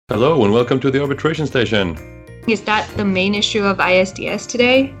Hello and welcome to the arbitration station. Is that the main issue of ISDS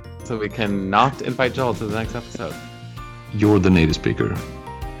today? So we can not invite Joel to the next episode. You're the native speaker.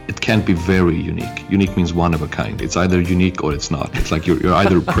 It can't be very unique. Unique means one of a kind. It's either unique or it's not. It's like you're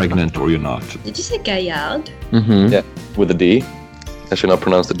either pregnant or you're not. Did you say Gaillard? Mm-hmm. Yeah, with a D. I should not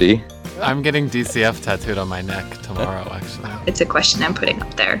pronounce the D. I'm getting DCF tattooed on my neck tomorrow, actually. It's a question I'm putting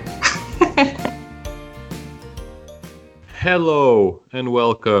up there. Hello and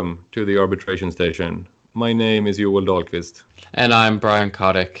welcome to the arbitration station. My name is Joel Dahlqvist. And I'm Brian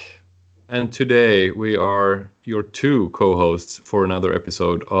Kotick. And today we are your two co-hosts for another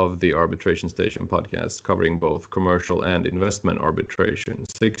episode of the Arbitration Station podcast, covering both commercial and investment arbitration,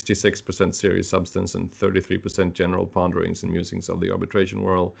 66% serious substance and 33% general ponderings and musings of the arbitration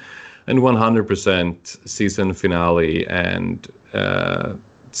world, and 100% season finale and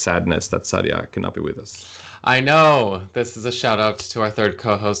sadness that Sadia cannot be with us. I know. This is a shout out to our third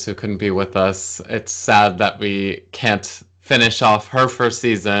co-host who couldn't be with us. It's sad that we can't finish off her first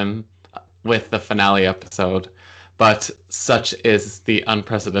season with the finale episode, but such is the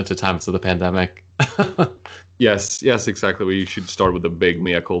unprecedented times of the pandemic. Yes, exactly. We should start with the big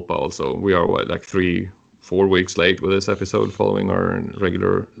mea culpa also. We are, 3-4 weeks late with this episode following our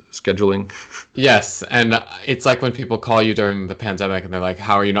regular scheduling. Yes, and it's like when people call you during the pandemic and they're like,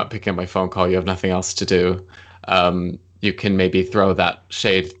 how are you not picking up my phone call? You have nothing else to do. You can maybe throw that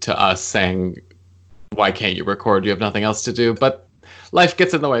shade to us saying, why can't you record? You have nothing else to do. But life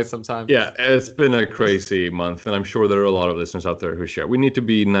gets in the way sometimes. Yeah, it's been a crazy month, and I'm sure there are a lot of listeners out there who share. We need to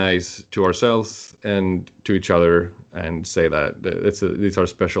be nice to ourselves and to each other and say that these are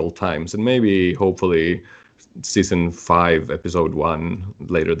special times. And maybe, hopefully, season 5, episode 1,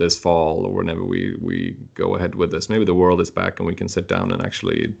 later this fall, or whenever we go ahead with this, maybe the world is back and we can sit down and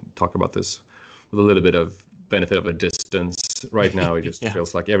actually talk about this with a little bit of benefit of a distance. Right now, it just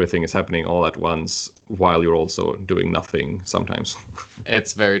feels like everything is happening all at once while you're also doing nothing sometimes.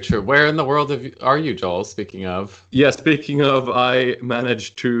 It's very true. Where in the world are you, Joel, speaking of? Yeah, speaking of, I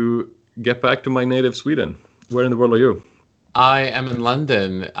managed to get back to my native Sweden. Where in the world are you? I am in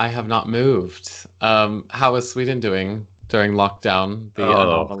London. I have not moved. How is Sweden doing during lockdown, the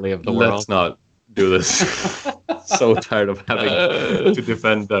anomaly of the world? Let's not do this. So tired of having to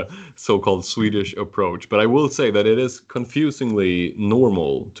defend the so-called Swedish approach. But I will say that it is confusingly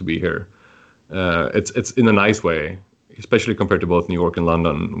normal to be here. It's in a nice way, especially compared to both New York and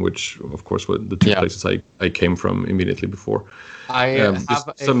London, which, of course, were the two places I came from immediately before. I have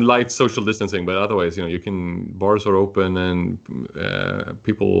some light social distancing, but otherwise, bars are open and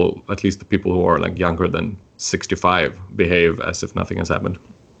people, at least the people who are like younger than 65, behave as if nothing has happened.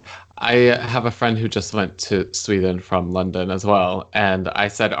 I have a friend who just went to Sweden from London as well, and I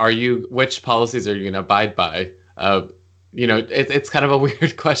said, which policies are you going to abide by? It's kind of a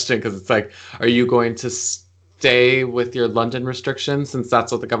weird question because it's like, are you going to stay with your London restrictions since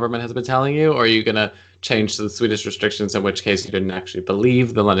that's what the government has been telling you, or are you going to change to the Swedish restrictions, in which case you didn't actually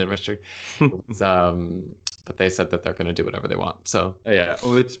believe the London restrictions? But they said that they're going to do whatever they want. So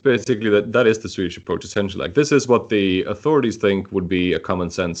it's basically that is the Swedish approach, essentially. Like, this is what the authorities think would be a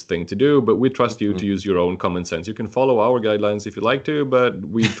common sense thing to do, but we trust you to use your own common sense. You can follow our guidelines if you like to, but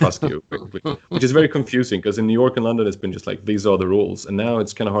we trust you, which is very confusing because in New York and London it's been just like, these are the rules, and now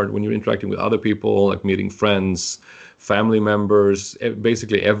it's kind of hard when you're interacting with other people, like meeting friends, family members.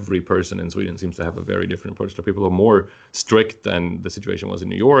 Basically every person in Sweden seems to have a very different approach. There are people who are more strict than the situation was in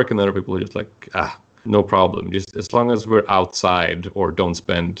New York, and there are people who are just like, no problem. Just as long as we're outside or don't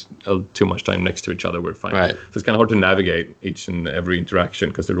spend too much time next to each other, we're fine. Right. So it's kind of hard to navigate each and every interaction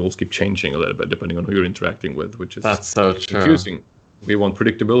because the rules keep changing a little bit depending on who you're interacting with, which is that's so confusing. True. We want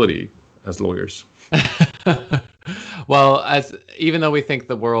predictability as lawyers. Well, even though we think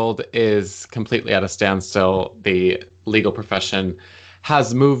the world is completely at a standstill, the legal profession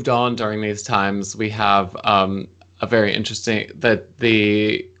has moved on during these times. We have a very interesting,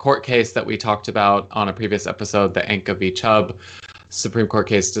 the court case that we talked about on a previous episode, the Anka v. Chubb Supreme Court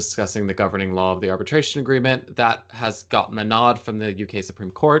case discussing the governing law of the arbitration agreement, that has gotten a nod from the UK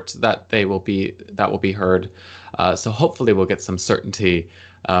Supreme Court that will be heard. So hopefully we'll get some certainty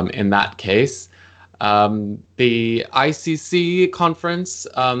in that case. The ICC conference,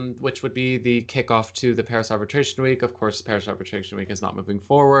 which would be the kickoff to the Paris Arbitration Week. Of course, Paris Arbitration Week is not moving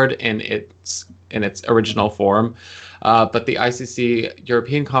forward in its original form. But the ICC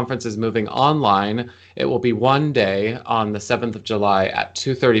European Conference is moving online. It will be one day on the 7th of July at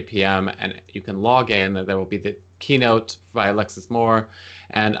 2:30 p.m. and you can log in. There will be keynote by Alexis Moore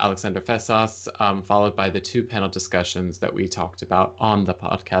and Alexander Fesas, followed by the 2 panel discussions that we talked about on the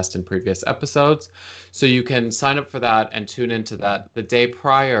podcast in previous episodes. So you can sign up for that and tune into that. The day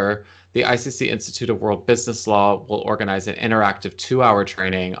prior, the ICC Institute of World Business Law will organize an interactive 2-hour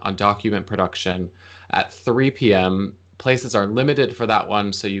training on document production at 3 p.m. Places are limited for that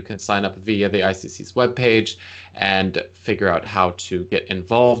one, so you can sign up via the ICC's webpage and figure out how to get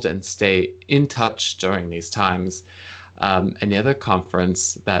involved and stay in touch during these times. And the other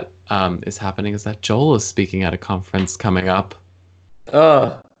conference that is happening is that Joel is speaking at a conference coming up. Do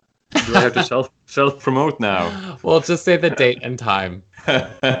I have to self-promote now? Well, just say the date and time. I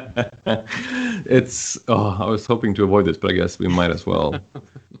was hoping to avoid this, but I guess we might as well.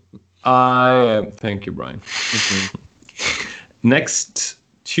 Thank you, Brian. Next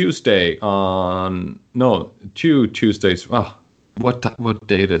Tuesday two Tuesdays. What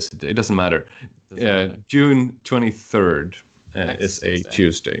date is it? It doesn't matter. June 23rd is a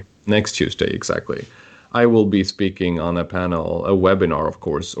Tuesday. Next Tuesday, exactly. I will be speaking on a webinar, of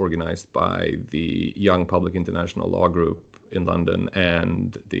course, organized by the Young Public International Law Group in London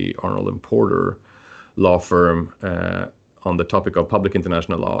and the Arnold and Porter law firm on the topic of public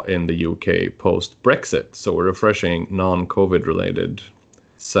international law in the UK post-Brexit. So a refreshing non-COVID related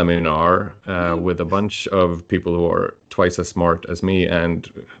seminar with a bunch of people who are twice as smart as me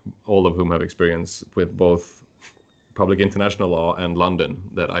and all of whom have experience with both public international law and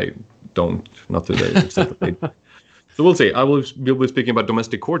London that I don't, not to the extent that they. So we'll see. We'll be speaking about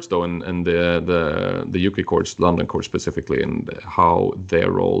domestic courts, though, and the UK courts, London courts specifically, and how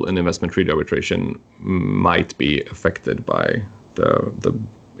their role in investment treaty arbitration might be affected by the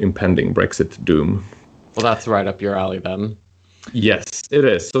impending Brexit doom. Well, that's right up your alley, then. Yes, it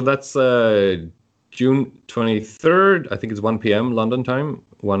is. So that's June 23rd. I think it's 1 p.m. London time,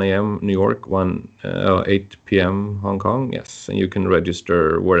 1 a.m. New York, 8 p.m. Hong Kong. Yes, and you can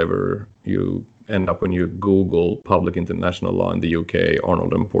register wherever you end up when you Google public international law in the UK,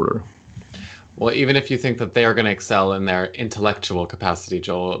 Arnold and Porter. Well, even if you think that they are going to excel in their intellectual capacity,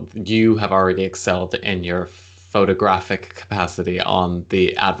 Joel, you have already excelled in your photographic capacity on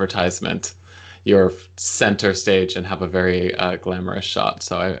the advertisement. You're center stage and have a very glamorous shot.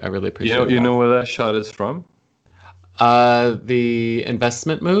 So I really appreciate it. You know where that shot is from? The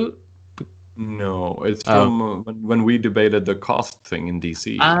investment mood? No, it's from when we debated the cost thing in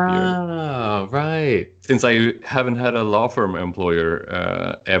DC. Oh, right. Since I haven't had a law firm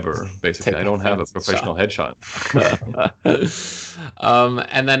employer ever, basically, I don't have a professional headshot.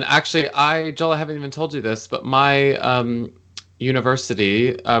 And then actually, Joel, I haven't even told you this, but my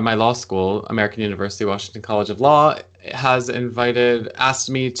university, my law school, American University, Washington College of Law, has asked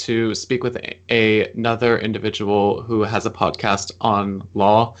me to speak with another individual who has a podcast on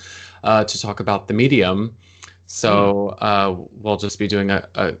law to talk about the medium. So we'll just be doing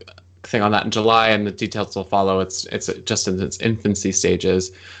a thing on that in July, and the details will follow. It's just in its infancy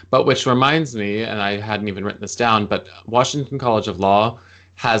stages. But which reminds me, and I hadn't even written this down, but Washington College of Law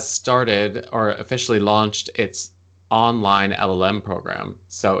has started or officially launched its online LLM program.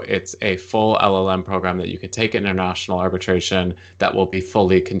 So it's a full LLM program that you can take international arbitration that will be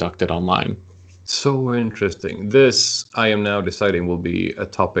fully conducted online. So interesting. This, I am now deciding, will be a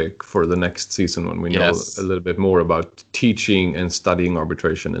topic for the next season when we know a little bit more about teaching and studying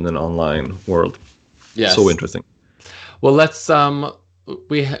arbitration in an online world. Yes. So interesting. Well, let's, do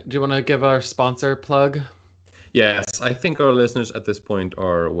you want to give our sponsor plug? Yes, I think our listeners at this point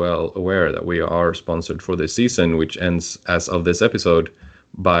are well aware that we are sponsored for this season, which ends as of this episode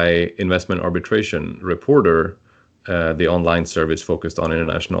by Investment Arbitration Reporter, the online service focused on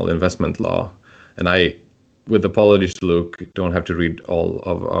international investment law. And I, with apologies to Luke, don't have to read all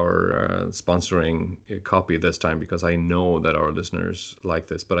of our sponsoring copy this time because I know that our listeners like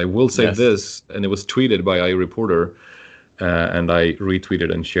this. But I will say this, and it was tweeted by iReporter, and I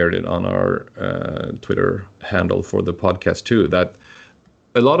retweeted and shared it on our Twitter handle for the podcast too, that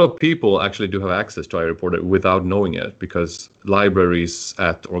a lot of people actually do have access to iReporter without knowing it, because libraries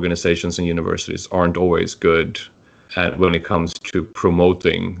at organizations and universities aren't always good when it comes to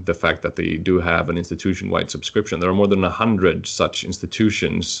promoting the fact that they do have an institution-wide subscription. There are more than 100 such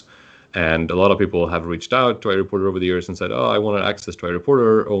institutions, and a lot of people have reached out to iReporter over the years and said, I wanted access to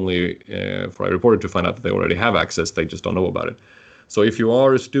iReporter, only for iReporter to find out that they already have access. They just don't know about it. So if you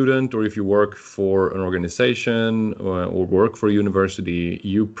are a student or if you work for an organization or work for a university,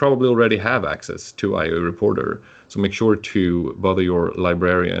 you probably already have access to iReporter. So make sure to bother your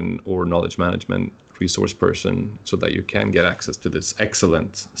librarian or knowledge management resource person so that you can get access to this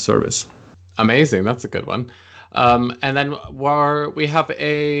excellent service. Amazing. That's a good one. And then we have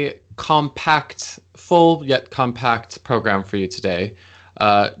a full yet compact program for you today.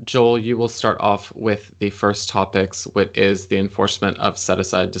 Joel, you will start off with the first topics, which is the enforcement of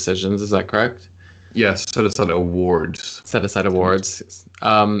set-aside decisions. Is that correct? Yes, set-aside awards. Set-aside awards.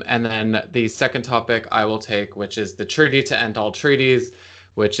 And then the second topic I will take, which is the treaty to end all treaties,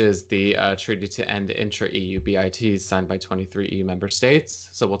 which is the treaty to end intra-EU BITs signed by 23 EU member states.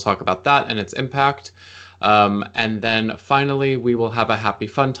 So we'll talk about that and its impact. And then finally, we will have a happy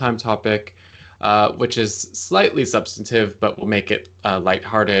fun time topic, which is slightly substantive, but we'll make it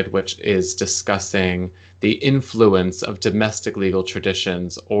lighthearted, which is discussing the influence of domestic legal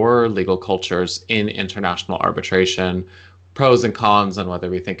traditions or legal cultures in international arbitration, pros and cons, and whether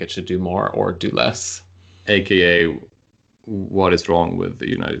we think it should do more or do less. AKA, what is wrong with the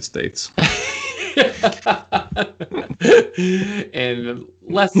United States? In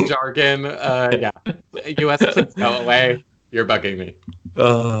less jargon, US, please go away. You're bugging me.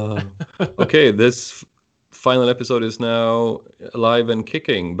 Okay, this final episode is now alive and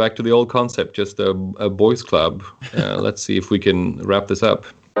kicking. Back to the old concept, just a boys' club. Let's see if we can wrap this up.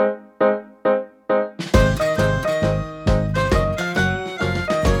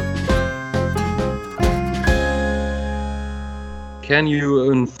 Can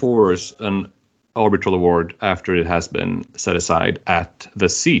you enforce an arbitral award after it has been set aside at the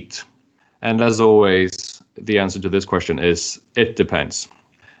seat? And as always, the answer to this question is it depends.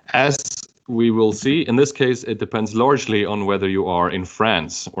 As we will see, in this case, it depends largely on whether you are in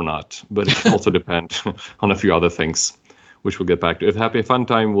France or not, but it can also depend on a few other things, which we'll get back to. If Happy Fun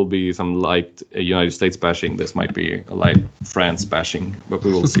Time will be some light United States bashing, this might be a light France bashing, but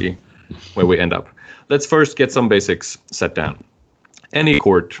we will see where we end up. Let's first get some basics set down. Any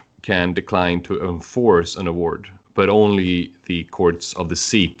court can decline to enforce an award, but only the courts of the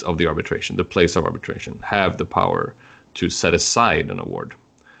seat of the arbitration, the place of arbitration, have the power to set aside an award.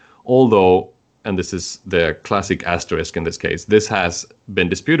 Although, and this is the classic asterisk in this case, this has been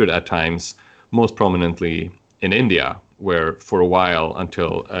disputed at times, most prominently in India, where for a while,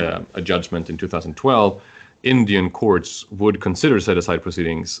 until a judgment in 2012, Indian courts would consider set-aside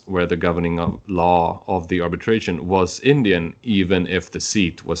proceedings where the governing law of the arbitration was Indian, even if the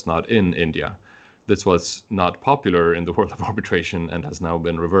seat was not in India. This was not popular in the world of arbitration and has now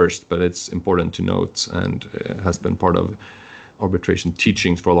been reversed, but it's important to note and has been part of arbitration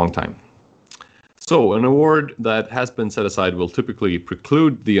teachings for a long time. So an award that has been set aside will typically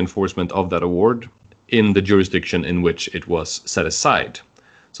preclude the enforcement of that award in the jurisdiction in which it was set aside.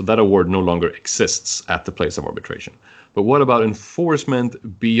 So that award no longer exists at the place of arbitration. But what about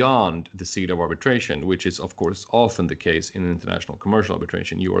enforcement beyond the seat of arbitration, which is, of course, often the case in international commercial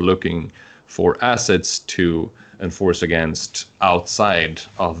arbitration? You are looking for assets to enforce against outside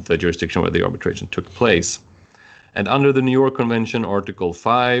of the jurisdiction where the arbitration took place. And under the New York Convention, Article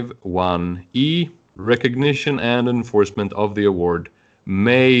 5(1)(e), recognition and enforcement of the award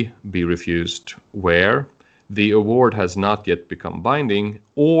may be refused where the award has not yet become binding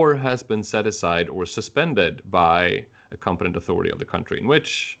or has been set aside or suspended by a competent authority of the country in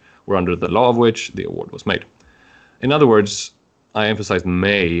which, or under the law of which, the award was made. In other words, I emphasize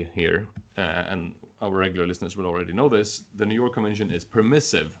may here, and our regular listeners will already know this, the New York Convention is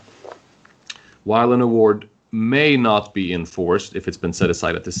permissive. While an award may not be enforced if it's been set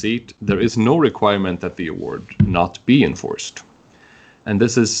aside at the seat, there is no requirement that the award not be enforced. And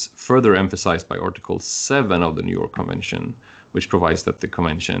this is further emphasized by Article 7 of the New York Convention, which provides that the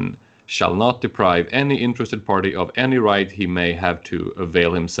Convention shall not deprive any interested party of any right he may have to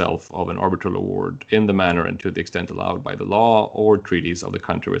avail himself of an arbitral award in the manner and to the extent allowed by the law or treaties of the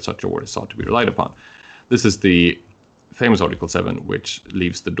country where such award is sought to be relied upon. This is the famous Article 7, which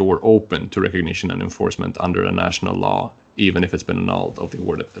leaves the door open to recognition and enforcement under a national law, even if it's been annulled of the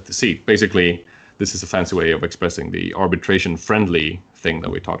award at the seat. Basically, this is a fancy way of expressing the arbitration-friendly thing that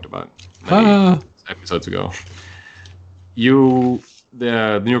we talked about many episodes ago.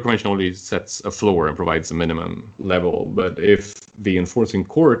 The New York Convention only sets a floor and provides a minimum level, but if the enforcing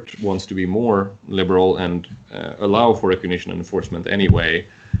court wants to be more liberal and allow for recognition and enforcement anyway,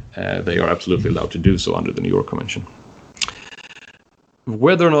 they are absolutely allowed to do so under the New York Convention.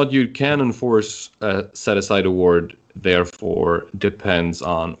 Whether or not you can enforce a set-aside award, therefore, depends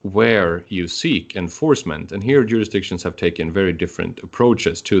on where you seek enforcement. And here, jurisdictions have taken very different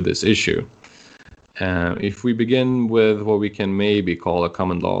approaches to this issue. If we begin with what we can maybe call a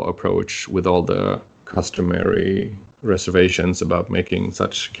common law approach, with all the customary reservations about making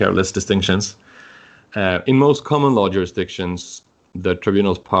such careless distinctions, in most common law jurisdictions, the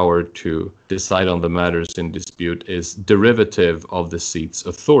tribunal's power to decide on the matters in dispute is derivative of the seat's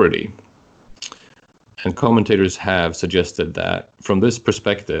authority. And commentators have suggested that from this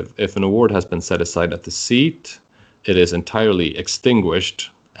perspective, if an award has been set aside at the seat, it is entirely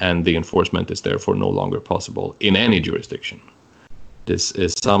extinguished and the enforcement is therefore no longer possible in any jurisdiction. This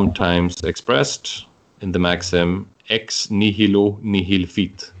is sometimes expressed in the maxim ex nihilo nihil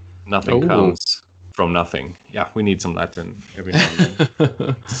fit. Nothing comes from nothing. Yeah, we need some Latin every now and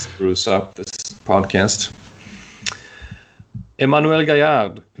then. Spruce up this podcast. Emmanuel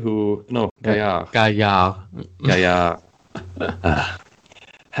Gaillard,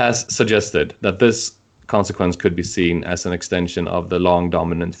 has suggested that this consequence could be seen as an extension of the long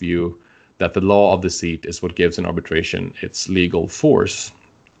dominant view that the law of the seat is what gives an arbitration its legal force.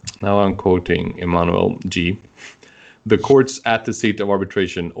 Now I'm quoting Emmanuel G. The courts at the seat of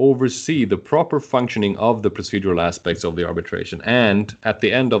arbitration oversee the proper functioning of the procedural aspects of the arbitration and, at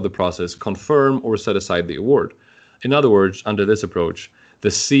the end of the process, confirm or set aside the award. In other words, under this approach,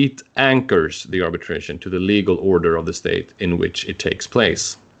 the seat anchors the arbitration to the legal order of the state in which it takes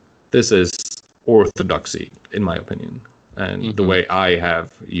place. This is orthodoxy, in my opinion, and the way I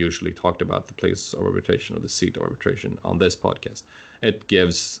have usually talked about the place of arbitration or the seat of arbitration on this podcast. It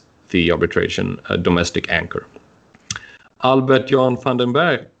gives the arbitration a domestic anchor. Albert Jan van den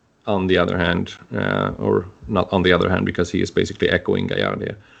Berg, on the other hand, or not on the other hand, because he is basically echoing Gaillard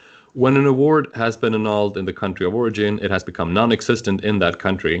here. When an award has been annulled in the country of origin, it has become non-existent in that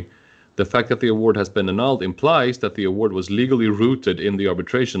country. The fact that the award has been annulled implies that the award was legally rooted in the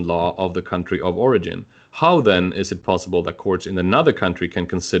arbitration law of the country of origin. How then is it possible that courts in another country can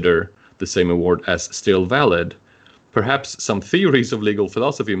consider the same award as still valid? Perhaps some theories of legal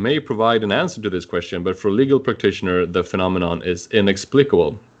philosophy may provide an answer to this question, but for a legal practitioner, the phenomenon is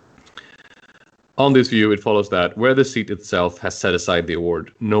inexplicable. On this view, it follows that where the seat itself has set aside the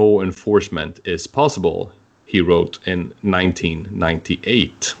award, no enforcement is possible, he wrote in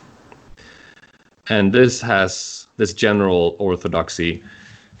 1998. And this general orthodoxy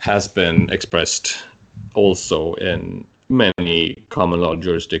has been expressed also in many common law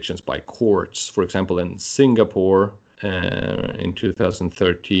jurisdictions by courts. For example, in Singapore, in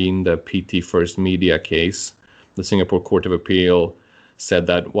 2013, the PT First Media case, the Singapore Court of Appeal said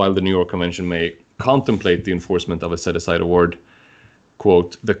that while the New York Convention may contemplate the enforcement of a set-aside award,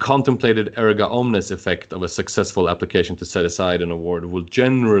 quote, the contemplated erga omnes effect of a successful application to set aside an award will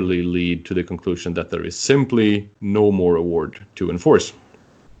generally lead to the conclusion that there is simply no more award to enforce.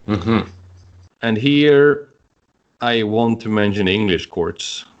 Mm-hmm. And here I want to mention English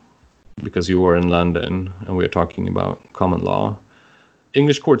courts, because you are in London and we're talking about common law.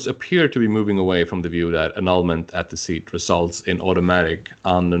 English courts appear to be moving away from the view that annulment at the seat results in automatic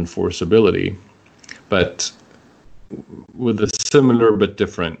unenforceability, but with a similar but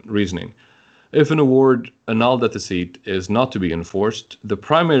different reasoning. If an award annulled at the seat is not to be enforced, the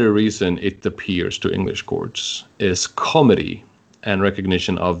primary reason it appears to English courts is comity and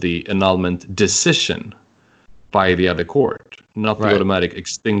recognition of the annulment decision by the other court, not the automatic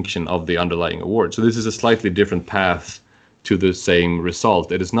extinction of the underlying award. So this is a slightly different path to the same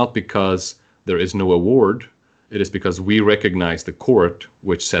result. It is not because there is no award, it is because we recognize the court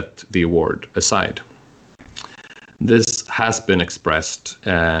which set the award aside. This has been expressed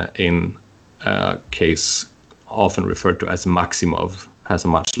in a case often referred to as Maximov, has a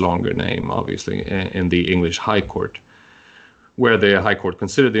much longer name, obviously, in the English High Court, where the High Court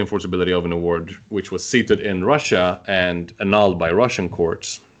considered the enforceability of an award which was seated in Russia and annulled by Russian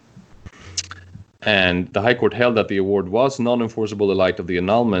courts. And the High Court held that the award was non-enforceable in light of the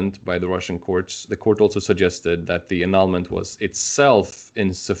annulment by the Russian courts. The court also suggested that the annulment was itself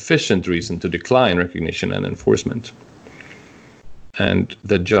insufficient reason to decline recognition and enforcement. And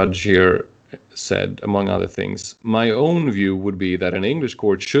the judge here said, among other things, my own view would be that an English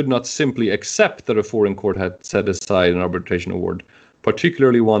court should not simply accept that a foreign court had set aside an arbitration award,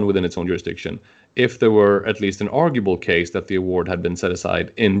 particularly one within its own jurisdiction, if there were at least an arguable case that the award had been set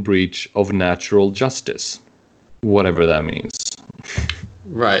aside in breach of natural justice, whatever that means.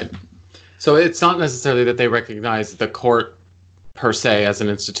 Right. So it's not necessarily that they recognize the court per se as an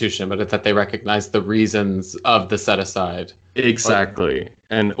institution, but that they recognize the reasons of the set aside. Exactly.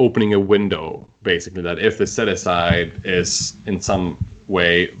 And opening a window, basically, that if the set aside is in some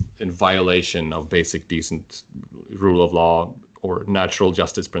way in violation of basic decent rule of law or natural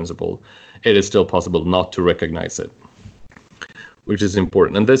justice principle, it is still possible not to recognize it, which is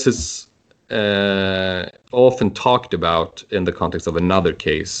important. And this is often talked about in the context of another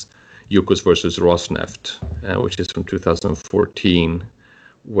case, Yukos versus Rosneft, which is from 2014,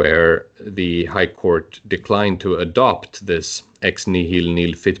 where the High Court declined to adopt this ex nihil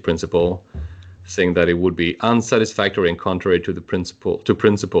nihil fit principle, saying that it would be unsatisfactory and contrary to the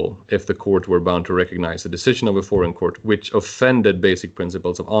principle if the court were bound to recognize a decision of a foreign court which offended basic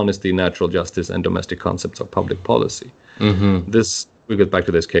principles of honesty, natural justice, and domestic concepts of public policy. We'll get back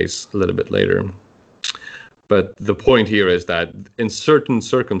to this case a little bit later. But the point here is that in certain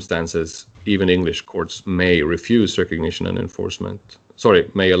circumstances, even English courts may refuse recognition and enforcement.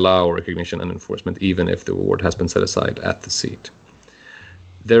 May allow recognition and enforcement even if the award has been set aside at the seat.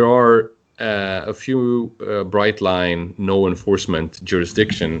 There are a few bright line no enforcement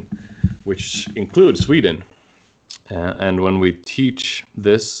jurisdiction, which include Sweden. And when we teach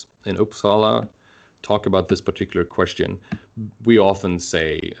this in Uppsala, talk about this particular question, we often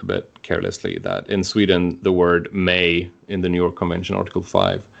say a bit carelessly that in Sweden, the word may in the New York Convention, Article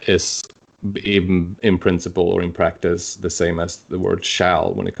 5, is in principle or in practice the same as the word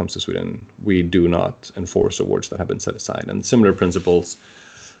shall when it comes to Sweden. We do not enforce awards that have been set aside. And similar principles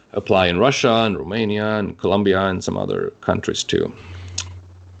apply in Russia and Romania and Colombia and some other countries too.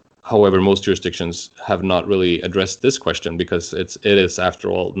 However, most jurisdictions have not really addressed this question because it is, after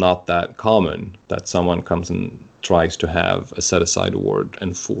all, not that common that someone comes and tries to have a set-aside award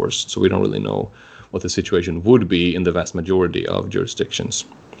enforced. So we don't really know what the situation would be in the vast majority of jurisdictions.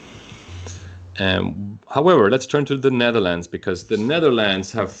 However, let's turn to the Netherlands, because the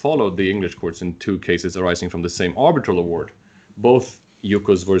Netherlands have followed the English courts in two cases arising from the same arbitral award, both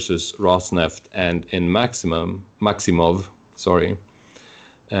Yukos versus Rosneft and in Maximov,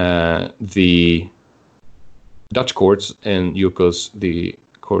 the Dutch courts, and Yukos, the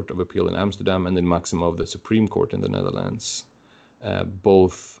Court of Appeal in Amsterdam, and in Maximov, the Supreme Court in the Netherlands,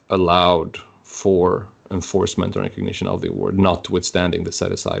 both allowed for enforcement and recognition of the award, notwithstanding the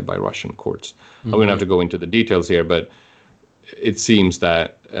set aside by Russian courts. I'm going to have to go into the details here, but it seems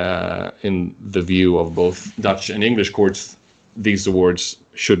that in the view of both Dutch and English courts, these awards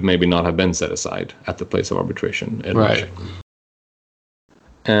should maybe not have been set aside at the place of arbitration in Russia.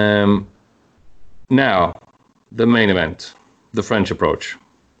 Now, the main event, the French approach.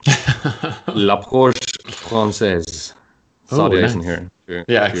 L'approche française. Sadia isn't here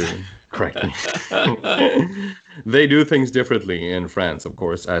to correct me. They do things differently in France, of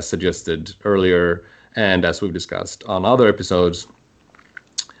course, as suggested earlier, and as we've discussed on other episodes.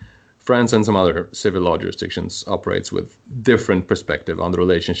 France and some other civil law jurisdictions operates with different perspective on the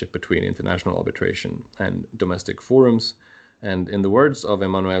relationship between international arbitration and domestic forums. And in the words of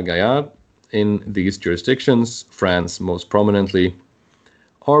Emmanuel Gaillard, in these jurisdictions, France most prominently,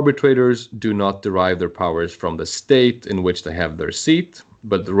 arbitrators do not derive their powers from the state in which they have their seat,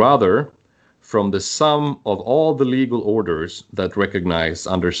 but rather from the sum of all the legal orders that recognize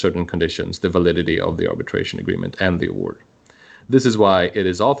under certain conditions the validity of the arbitration agreement and the award. This is why it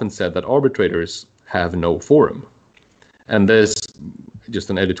is often said that arbitrators have no forum. And this, just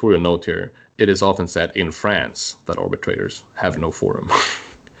an editorial note here, it is often said in France that arbitrators have no forum.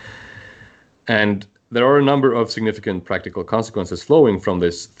 And there are a number of significant practical consequences flowing from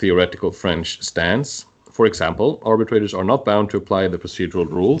this theoretical French stance. For example, arbitrators are not bound to apply the procedural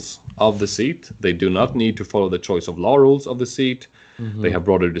rules of the seat. They do not need to follow the choice of law rules of the seat. They have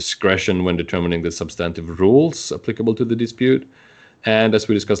broader discretion when determining the substantive rules applicable to the dispute. And as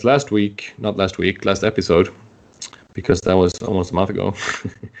we discussed last episode, because that was almost a month ago,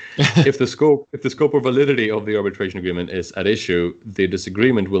 if the scope or validity of the arbitration agreement is at issue, the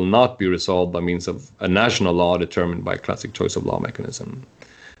disagreement will not be resolved by means of a national law determined by classic choice of law mechanism.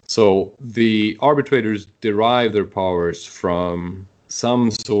 So the arbitrators derive their powers from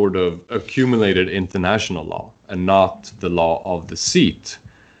some sort of accumulated international law and not the law of the seat.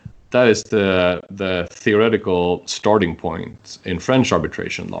 That is the theoretical starting point in French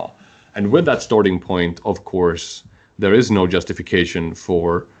arbitration law. And with that starting point, of course, there is no justification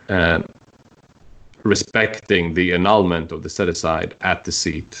for respecting the annulment of the set-aside at the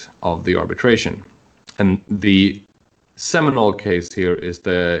seat of the arbitration. And the seminal case here is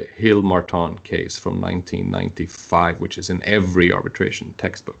the Hill-Martin case from 1995, which is in every arbitration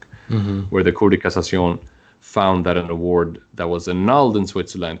textbook, where the Cour de Cassation found that an award that was annulled in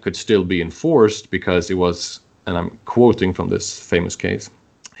Switzerland could still be enforced because it was, and I'm quoting from this famous case,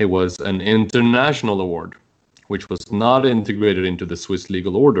 it was an international award, which was not integrated into the Swiss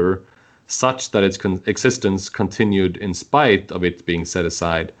legal order, such that its existence continued in spite of it being set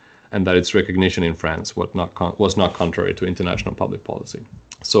aside, and that its recognition in France was not contrary to international public policy.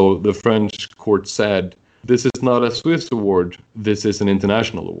 So the French court said, this is not a Swiss award, this is an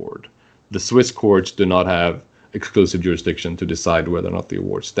international award. The Swiss courts do not have exclusive jurisdiction to decide whether or not the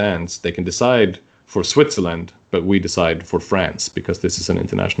award stands. They can decide for Switzerland, but we decide for France because this is an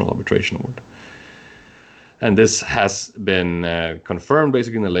international arbitration award. And this has been confirmed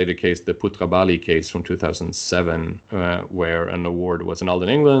basically in a later case, the Putrabali case from 2007, where an award was annulled in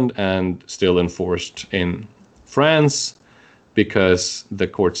England and still enforced in France, because the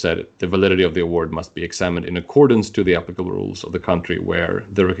court said the validity of the award must be examined in accordance to the applicable rules of the country where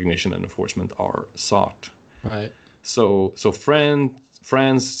the recognition and enforcement are sought. Right. So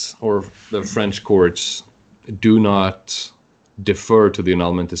France or the French courts do not defer to the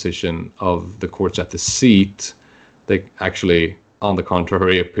annulment decision of the courts at the seat. They actually, on the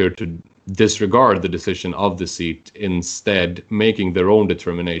contrary, appear to disregard the decision of the seat, instead making their own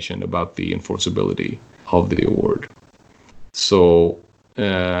determination about the enforceability of the award. So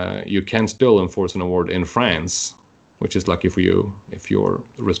you can still enforce an award in France, which is lucky for you if your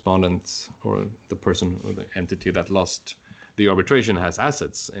respondent or the person or the entity that lost the arbitration has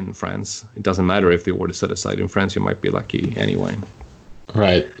assets in France. It doesn't matter if the award is set aside in France, you might be lucky anyway.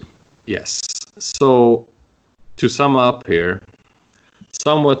 Right. Yes. So to sum up here,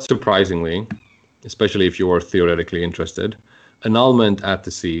 somewhat surprisingly, especially if you are theoretically interested, annulment at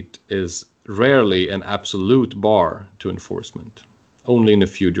the seat is rarely an absolute bar to enforcement. Only in a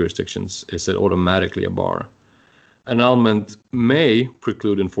few jurisdictions is it automatically a bar. Annulment may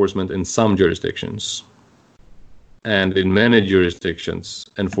preclude enforcement in some jurisdictions, and in many jurisdictions,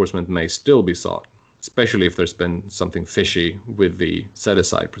 enforcement may still be sought, especially if there's been something fishy with the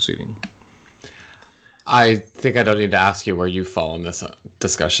set-aside proceeding. I think I don't need to ask you where you fall in this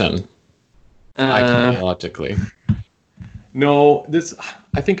discussion. Ideologically. No,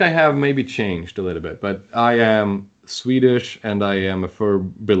 I think I have maybe changed a little bit, but I am Swedish and I am a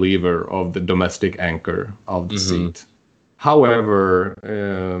firm believer of the domestic anchor of the seat. However,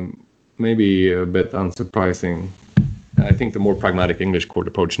 maybe a bit unsurprising, I think the more pragmatic English court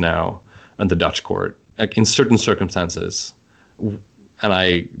approach now and the Dutch court, like in certain circumstances, and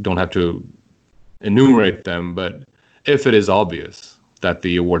I don't have to enumerate them, but if it is obvious that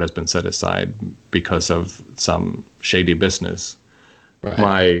the award has been set aside because of some shady business, right,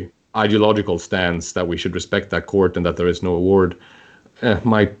 my ideological stance that we should respect that court and that there is no award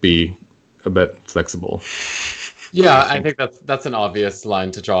might be a bit flexible. Yeah, I think that's an obvious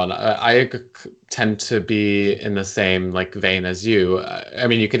line to draw. And I tend to be in the same vein as you. I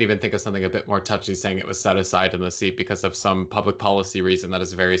mean, you could even think of something a bit more touchy, saying it was set aside in the seat because of some public policy reason that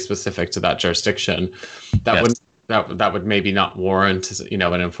is very specific to that jurisdiction. That would maybe not warrant,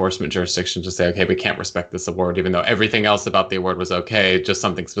 an enforcement jurisdiction to say, okay, we can't respect this award, even though everything else about the award was okay. Just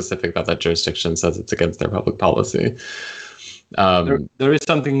something specific about that jurisdiction says it's against their public policy. There is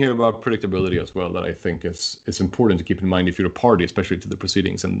something here about predictability as well that I think is important to keep in mind if you're a party, especially to the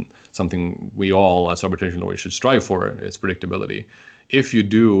proceedings, and something we all as arbitration lawyers should strive for is predictability. If you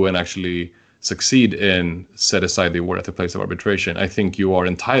do and actually succeed in set aside the award at the place of arbitration, I think you are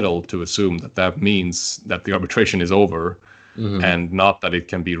entitled to assume that means that the arbitration is over, and not that it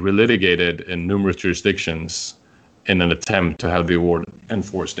can be relitigated in numerous jurisdictions in an attempt to have the award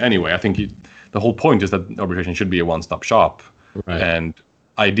enforced anyway. I think the whole point is that arbitration should be a one-stop shop. Right. And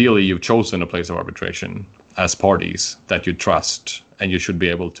ideally, you've chosen a place of arbitration as parties that you trust, and you should be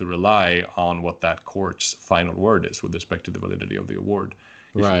able to rely on what that court's final word is with respect to the validity of the award.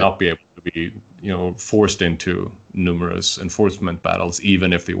 You should not be able to be, forced into numerous enforcement battles,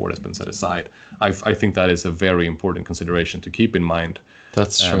 even if the award has been set aside. I think that is a very important consideration to keep in mind.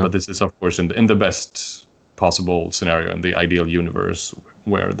 That's true. But this is, of course, in the best possible scenario, in the ideal universe,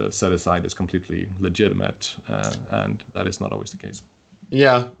 where the set aside is completely legitimate, and that is not always the case.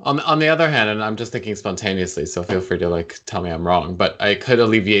 Yeah. On the other hand, and I'm just thinking spontaneously, so feel free to tell me I'm wrong, but I could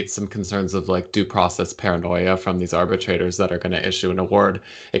alleviate some concerns of due process paranoia from these arbitrators that are going to issue an award.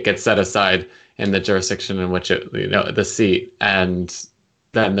 It gets set aside in the jurisdiction in which the seat, and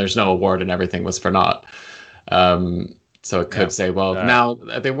then there's no award and everything was for naught. So it could say, well, now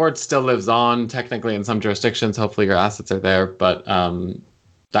the award still lives on technically in some jurisdictions. Hopefully your assets are there, but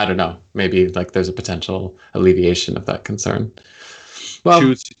I don't know. Maybe there's a potential alleviation of that concern.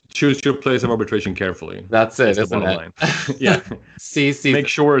 Well, choose your place of arbitration carefully. That's it, isn't it? Line. Yeah. See. Make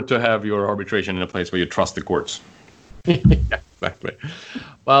sure to have your arbitration in a place where you trust the courts. Yeah, exactly.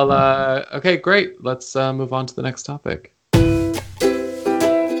 Well, okay, great. Let's move on to the next topic.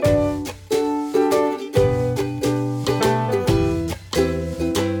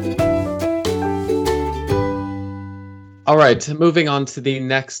 All right, moving on to the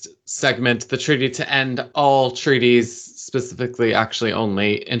next segment, the treaty to end all treaties, specifically actually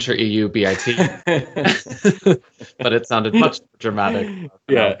only intra-EU BIT, but it sounded much more dramatic.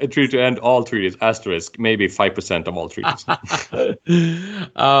 Yeah, a treaty to end all treaties, asterisk, maybe 5% of all treaties.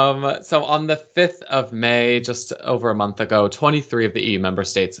 So on the 5th of May, just over a month ago, 23 of the EU member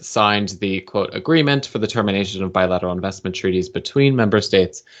states signed the, quote, agreement for the termination of bilateral investment treaties between member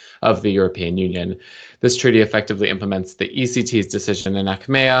states of the European Union. This treaty effectively implements the ECT's decision in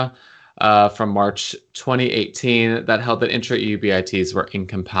Acmea from March 2018 that held that intra-EU BITs were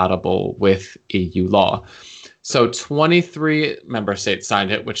incompatible with EU law. So 23 member states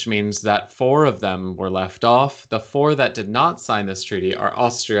signed it, which means that 4 of them were left off. The 4 that did not sign this treaty are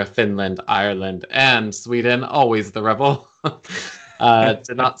Austria, Finland, Ireland, and Sweden, always the rebel,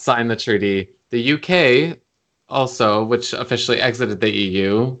 did not sign the treaty. The UK also, which officially exited the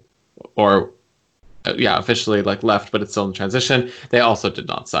EU, or officially left, but it's still in transition, they also did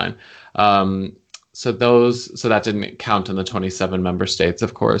not sign. So that didn't count in the 27 member states,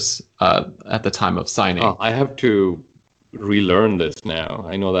 of course, at the time of signing. Oh, I have to relearn this now.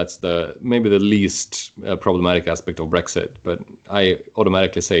 I know that's maybe the least problematic aspect of Brexit, but I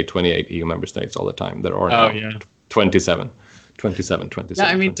automatically say 28 EU member states all the time. There are now 27. Yeah,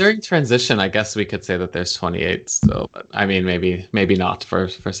 I mean, during transition, I guess we could say that there's 28 still, but I mean, maybe not for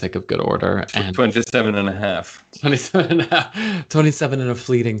sake of good order. And 27 and a half. 27 in a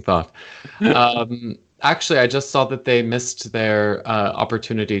fleeting thought. Actually, I just saw that they missed their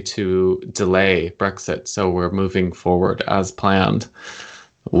opportunity to delay Brexit, so we're moving forward as planned.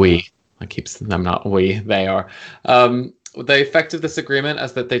 They are. The effect of this agreement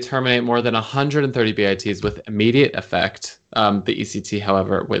is that they terminate more than 130 BITs with immediate effect. The ECT,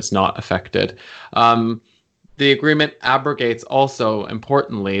 however, was not affected. The agreement abrogates also,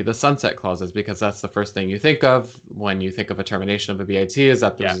 importantly, the sunset clauses, because that's the first thing you think of when you think of a termination of a BIT, is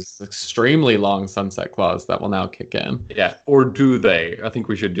that there's this extremely long sunset clause that will now kick in. Yeah, or do they? I think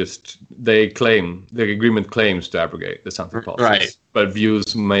we should the agreement claims to abrogate the sunset clauses. Right. But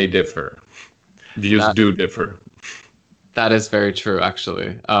views may differ. Views do differ. That is very true,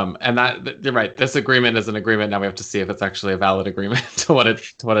 actually. And that you're right. This agreement is an agreement. Now we have to see if it's actually a valid agreement to what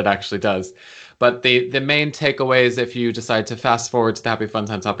it actually does. But the main takeaways, if you decide to fast forward to the Happy Fun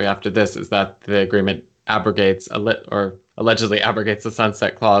Time topic after this, is that the agreement abrogates or allegedly abrogates the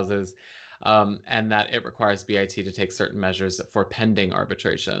sunset clauses, and that it requires BIT to take certain measures for pending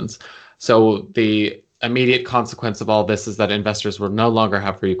arbitrations. So the immediate consequence of all this is that investors will no longer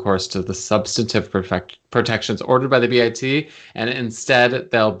have recourse to the substantive protections ordered by the BIT, and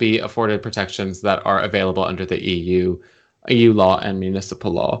instead they'll be afforded protections that are available under the EU law and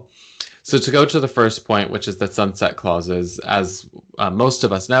municipal law. So to go to the first point, which is the sunset clauses, as most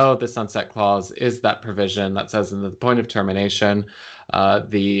of us know, the sunset clause is that provision that says in the point of termination,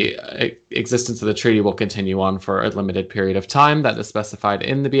 the existence of the treaty will continue on for a limited period of time that is specified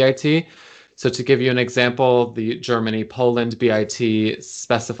in the BIT. So to give you an example, the Germany-Poland BIT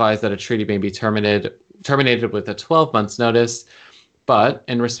specifies that a treaty may be terminated with a 12 months notice, but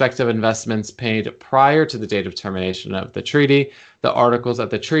in respect of investments paid prior to the date of termination of the treaty, the articles of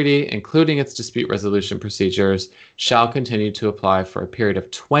the treaty, including its dispute resolution procedures, shall continue to apply for a period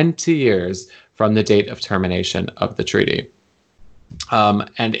of 20 years from the date of termination of the treaty.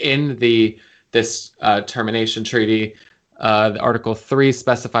 And in this termination treaty, the Article 3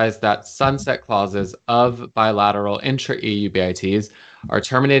 specifies that sunset clauses of bilateral intra-EU BITs are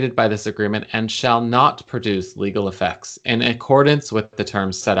terminated by this agreement and shall not produce legal effects in accordance with the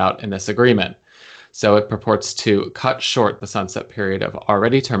terms set out in this agreement. So it purports to cut short the sunset period of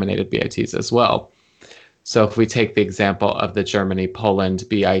already terminated BITs as well. So if we take the example of the Germany-Poland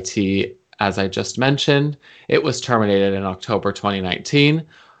BIT, as I just mentioned, it was terminated in October 2019.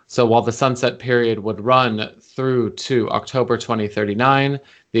 So while the sunset period would run through to October 2039,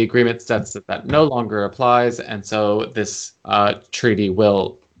 the agreement states that no longer applies, and so this treaty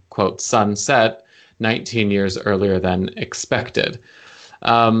will, quote, sunset 19 years earlier than expected.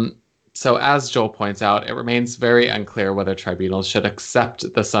 So as Joel points out, it remains very unclear whether tribunals should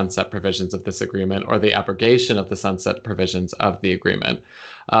accept the sunset provisions of this agreement or the abrogation of the sunset provisions of the agreement.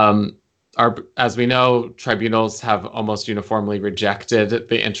 As we know, tribunals have almost uniformly rejected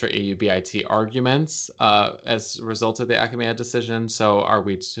the intra-EU BIT arguments as a result of the Acmea decision. So are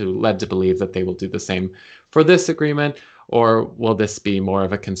we led to believe that they will do the same for this agreement, or will this be more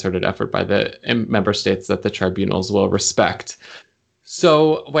of a concerted effort by the member states that the tribunals will respect?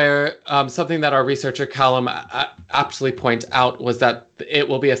 So where something that our researcher Callum aptly point out was that it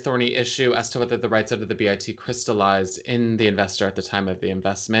will be a thorny issue as to whether the rights under the BIT crystallized in the investor at the time of the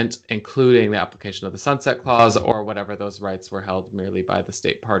investment, including the application of the sunset clause, or whatever those rights were held merely by the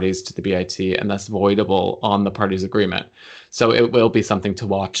state parties to the BIT and thus voidable on the parties' agreement. So it will be something to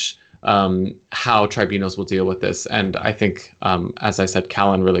watch how tribunals will deal with this. And I think, as I said,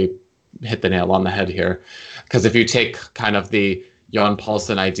 Callan really hit the nail on the head here. Because if you take kind of the Jan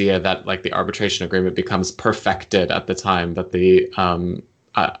Paulsen idea that like the arbitration agreement becomes perfected at the time that the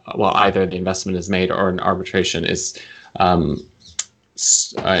either the investment is made or an arbitration is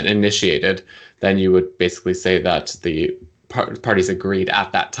initiated, then you would basically say that the parties agreed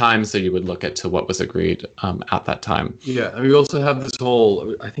at that time. So you would look at to what was agreed at that time. Yeah, and we also have this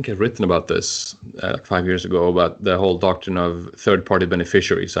whole, I think I've written about this 5 years ago, about the whole doctrine of third-party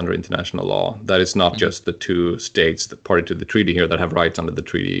beneficiaries under international law. That is not just the two states that party to the treaty here that have rights under the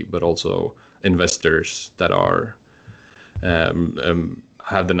treaty, but also investors that are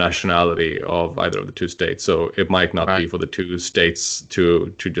have the nationality of either of the two states. So it might not be for the two states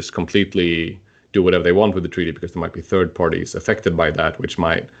to just completely do whatever they want with the treaty, because there might be third parties affected by that, which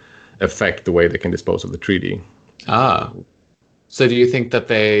might affect the way they can dispose of the treaty. So do you think that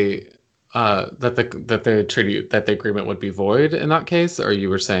the agreement would be void in that case, or you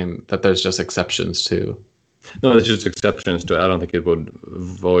were saying that there's just exceptions to? No, there's just exceptions to it. I don't think it would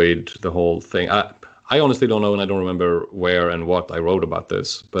void the whole thing. I honestly don't know, and I don't remember where and what I wrote about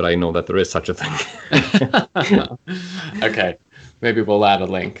this, but I know that there is such a thing. Okay, maybe we'll add a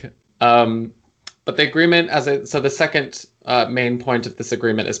link. But the agreement, so the second main point of this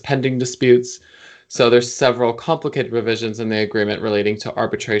agreement is pending disputes. So there's several complicated provisions in the agreement relating to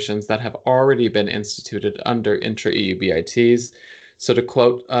arbitrations that have already been instituted under intra-EU BITs. So to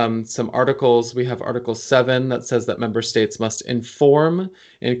quote some articles, we have Article 7 that says that member states must inform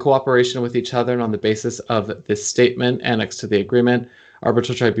in cooperation with each other and on the basis of this statement annexed to the agreement,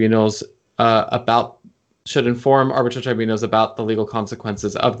 arbitral tribunals should inform arbitral tribunals about the legal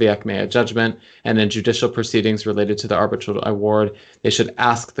consequences of the ACMEA judgment, and in judicial proceedings related to the arbitral award, they should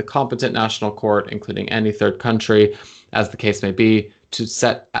ask the competent national court, including any third country, as the case may be, to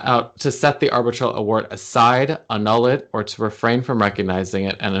set the arbitral award aside, annul it, or to refrain from recognizing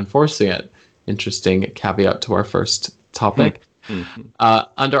it and enforcing it. Interesting caveat to our first topic.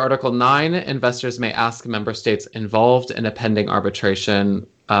 Under Article 9, investors may ask member states involved in a pending arbitration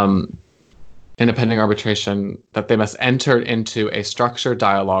that they must enter into a structured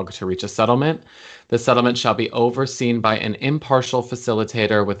dialogue to reach a settlement. The settlement shall be overseen by an impartial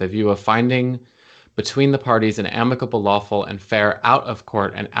facilitator with a view of finding between the parties an amicable, lawful, and fair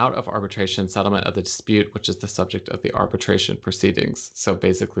out-of-court and out-of-arbitration settlement of the dispute, which is the subject of the arbitration proceedings. So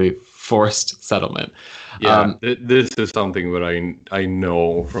basically, forced settlement. Yeah, this is something that I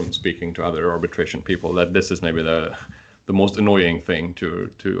know from speaking to other arbitration people, that this is maybe the most annoying thing to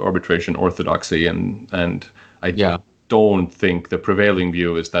arbitration orthodoxy, and I don't think the prevailing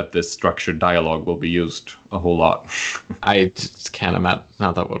view is that this structured dialogue will be used a whole lot. I just can't imagine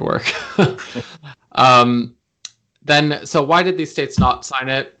how that would work. So why did these states not sign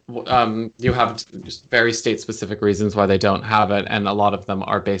it? You have just very state-specific reasons why they don't have it, and a lot of them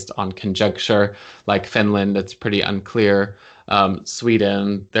are based on conjecture. Like Finland, it's pretty unclear.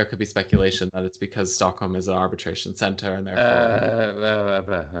 Sweden, there could be speculation that it's because Stockholm is an arbitration center, and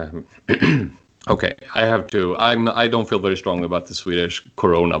therefore. Okay, I don't feel very strongly about the Swedish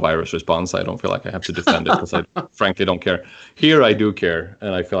coronavirus response. I don't feel like I have to defend it because I frankly don't care. Here I do care,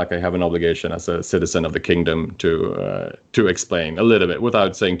 and I feel like I have an obligation as a citizen of the kingdom to explain a little bit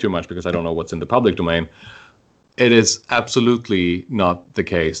without saying too much, because I don't know what's in the public domain. It is absolutely not the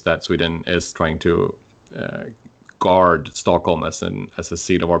case that Sweden is trying to guard Stockholm as a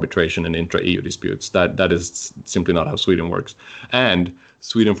seat of arbitration in intra-EU disputes. That is simply not how Sweden works. And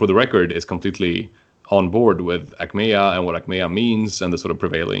Sweden, for the record, is completely on board with ACMEA and what ACMEA means, and the sort of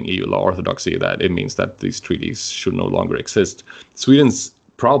prevailing EU law orthodoxy that it means that these treaties should no longer exist. Sweden's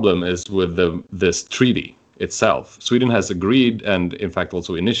problem is with this treaty itself. Sweden has agreed and, in fact,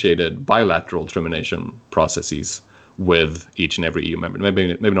 also initiated bilateral termination processes with each and every EU member.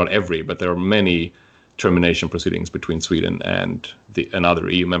 Maybe not every, but there are many termination proceedings between Sweden and another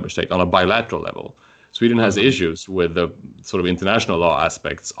EU member state on a bilateral level. Sweden has issues with the sort of international law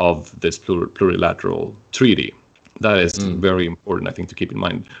aspects of this plurilateral treaty. That is very important, I think, to keep in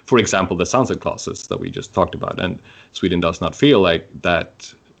mind. For example, the sunset clauses that we just talked about. And Sweden does not feel like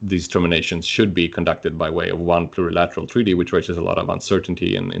that these terminations should be conducted by way of one plurilateral treaty, which raises a lot of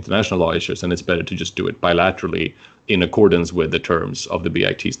uncertainty in international law issues. And it's better to just do it bilaterally in accordance with the terms of the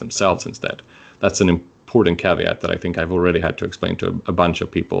BITs themselves instead. That's an important caveat that I think I've already had to explain to a bunch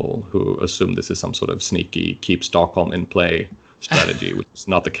of people who assume this is some sort of sneaky keep Stockholm in play strategy, which is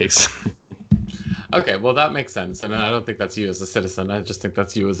not the case. Okay, well, that makes sense. And I don't think that's you as a citizen. I just think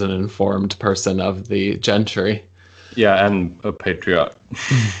that's you as an informed person of the gentry. Yeah, and a patriot.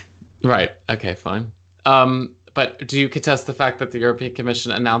 Right. Okay, fine. But do you contest the fact that the European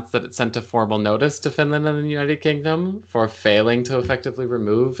Commission announced that it sent a formal notice to Finland and the United Kingdom for failing to effectively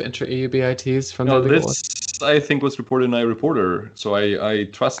remove intra-EU BITs from the legal this, I think, was reported in iReporter, so I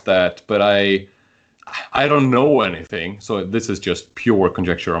trust that, but I don't know anything, so this is just pure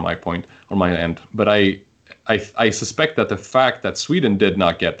conjecture on my end. But I suspect that the fact that Sweden did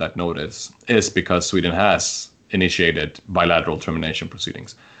not get that notice is because Sweden has initiated bilateral termination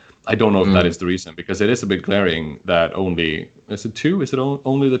proceedings. I don't know if that is the reason, because it is a bit glaring that only is it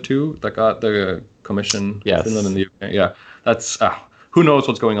only the two that got the Commission? Yes. Finland and the UK. Yeah, that's who knows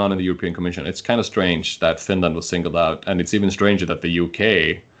what's going on in the European Commission. It's kind of strange that Finland was singled out, and it's even stranger that the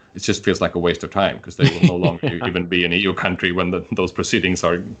UK. It just feels like a waste of time because they will no longer even be an EU country when those proceedings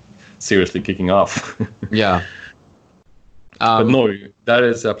are seriously kicking off. Yeah. But no, that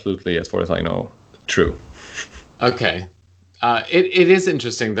is absolutely, as far as I know, true. Okay. It is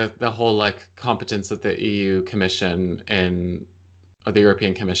interesting that the whole competence of the EU Commission or the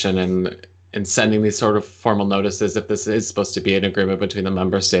European Commission in sending these sort of formal notices. If this is supposed to be an agreement between the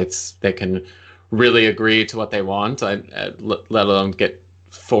member states, they can really agree to what they want, let alone get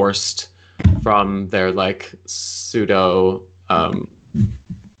forced from their pseudo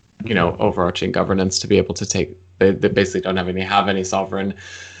overarching governance to be able to take. They basically don't have any sovereign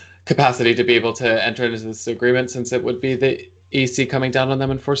capacity to be able to enter into this agreement, since it would be the EC coming down on them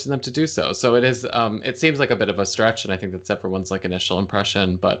and forcing them to do so. So it is. It seems like a bit of a stretch, and I think that's everyone's initial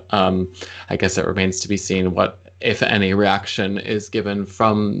impression. But I guess it remains to be seen what, if any, reaction is given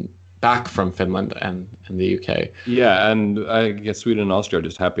back from Finland and the UK. Yeah, and I guess Sweden and Austria are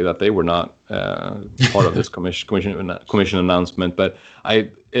just happy that they were not part of this commission announcement. But I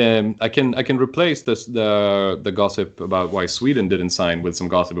can replace the gossip about why Sweden didn't sign with some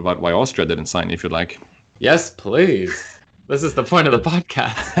gossip about why Austria didn't sign, if you like. Yes, please. This is the point of the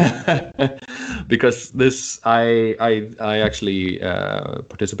podcast. Because I actually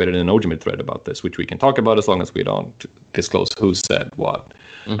participated in an OGMIT thread about this, which we can talk about as long as we don't disclose who said what.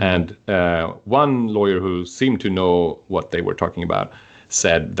 Mm-hmm. And one lawyer who seemed to know what they were talking about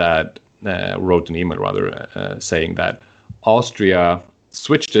said that, wrote an email rather, saying that Austria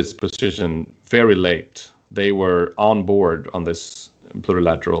switched its position very late. They were on board on this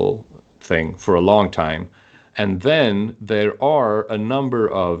plurilateral thing for a long time. And then there are a number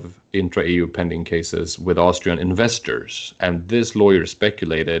of intra-EU pending cases with Austrian investors. And this lawyer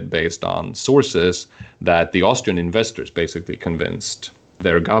speculated, based on sources, that the Austrian investors basically convinced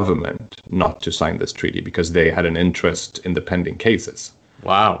their government not to sign this treaty because they had an interest in the pending cases.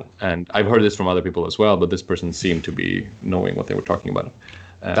 Wow. And I've heard this from other people as well, but this person seemed to be knowing what they were talking about.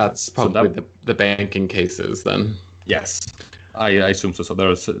 That's probably the banking cases then. Yes. I assume so. So there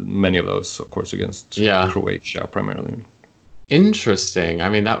are many of those, of course, against Croatia primarily. Interesting. I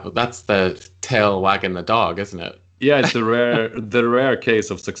mean, that's the tail wagging the dog, isn't it? Yeah, it's the rare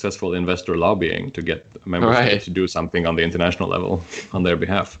case of successful investor lobbying to get members to do something on the international level on their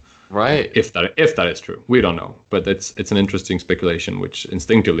behalf. Right. If that is true, we don't know, but it's an interesting speculation, which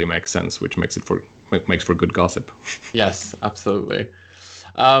instinctively makes sense, which makes for good gossip. Yes, absolutely.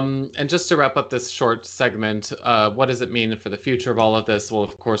 And just to wrap up this short segment, what does it mean for the future of all of this? Well,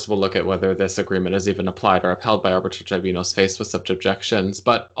 of course, we'll look at whether this agreement is even applied or upheld by arbitral tribunals faced with such objections.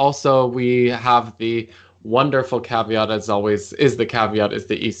 But also we have the wonderful caveat, as always, is the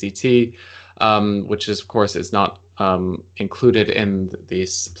ECT, which is, of course, is not included in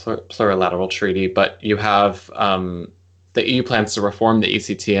this plurilateral treaty. But you have the EU plans to reform the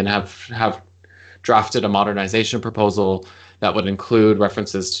ECT and have drafted a modernization proposal that would include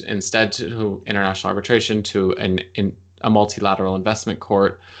references instead to international arbitration, to a multilateral investment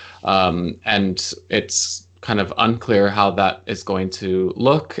court. And it's kind of unclear how that is going to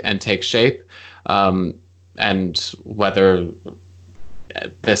look and take shape, and whether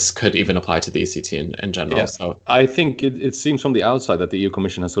this could even apply to the ECT in general. Yeah. So I think it seems from the outside that the EU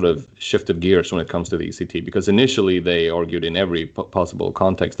Commission has sort of shifted gears when it comes to the ECT, because initially they argued in every possible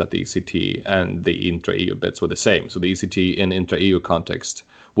context that the ECT and the intra-EU bits were the same. So the ECT in intra-EU context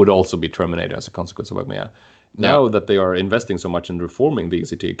would also be terminated as a consequence of ACMEA. Now that they are investing so much in reforming the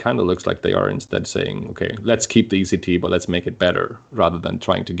ECT, it kind of looks like they are instead saying, okay, let's keep the ECT, but let's make it better, rather than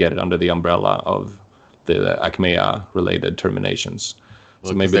trying to get it under the umbrella of the ACMEA-related terminations.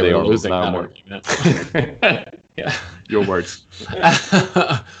 So maybe they are losing now more. Yeah. Your words.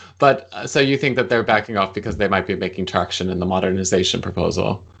 But so you think that they're backing off because they might be making traction in the modernization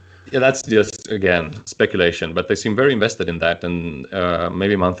proposal? Yeah, that's just, again, speculation, but they seem very invested in that. And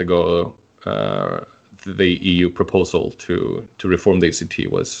maybe a month ago, the EU proposal to reform the ECT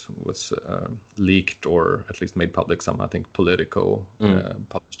was leaked, or at least made public. I think Politico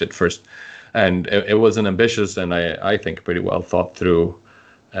published it first. And it was an ambitious and I think pretty well thought through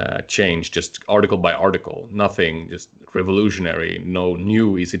change, just article by article, nothing just revolutionary, no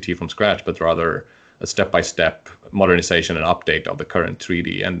new ECT from scratch, but rather a step-by-step modernization and update of the current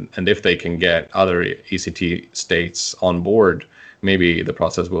treaty. And if they can get other ECT states on board, maybe the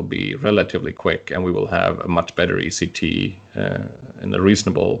process will be relatively quick and we will have a much better ECT in a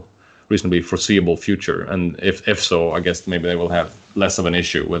reasonably foreseeable future. And if so, I guess maybe they will have less of an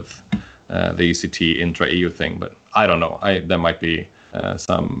issue with the ECT intra-EU thing. But I don't know. There might be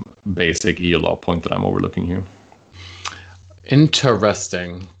some basic EU law point that I'm overlooking here.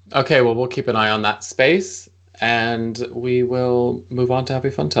 Interesting. Okay, well, we'll keep an eye on that space, and we will move on to Happy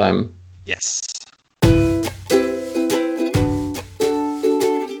Fun Time. Yes.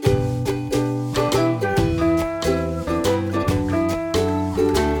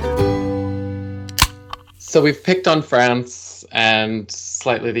 So we've picked on France and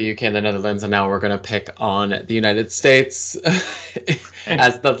slightly the UK and the Netherlands, and now we're going to pick on the United States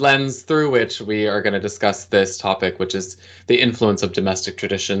as the lens through which we are going to discuss this topic, which is the influence of domestic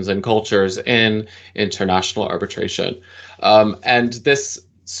traditions and cultures in international arbitration. And this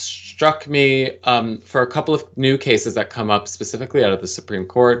struck me for a couple of new cases that come up specifically out of the Supreme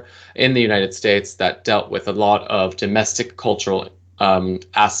Court in the United States that dealt with a lot of domestic cultural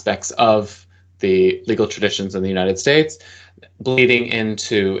aspects of the legal traditions in the United States, bleeding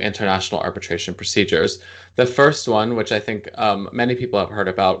into international arbitration procedures. The first one, which I think many people have heard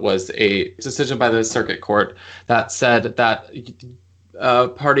about, was a decision by the Circuit Court that said that a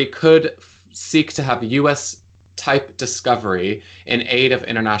party could seek to have U.S. type discovery in aid of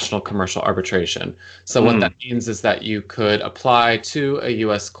international commercial arbitration. So what that means is that you could apply to a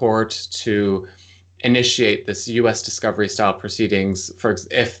U.S. court to initiate this U.S. discovery style proceedings for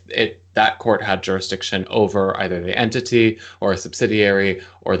if that court had jurisdiction over either the entity or a subsidiary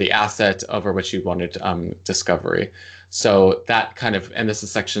or the asset over which you wanted discovery. So that kind of, and this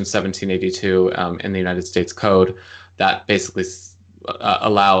is section 1782 in the United States Code, that basically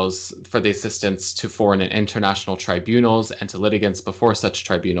allows for the assistance to foreign and international tribunals and to litigants before such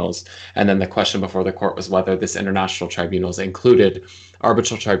tribunals. And then the question before the court was whether this international tribunals included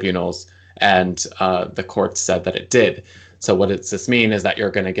arbitral tribunals, and the court said that it did. So what does this mean is that you're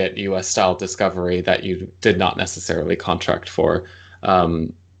going to get U.S.-style discovery that you did not necessarily contract for.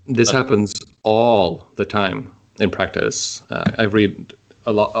 This happens all the time in practice. I read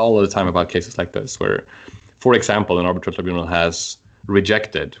all the time about cases like this where, for example, an arbitral tribunal has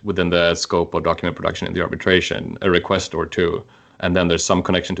rejected within the scope of document production in the arbitration a request or two, and then there's some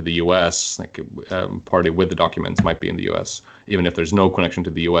connection to the U.S., like party with the documents might be in the U.S. Even if there's no connection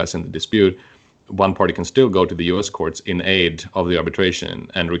to the U.S. in the dispute, one party can still go to the U.S. courts in aid of the arbitration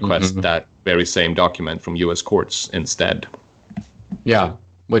and request that very same document from U.S. courts instead. Yeah,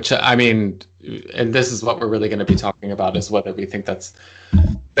 which, I mean, and this is what we're really going to be talking about, is whether we think that's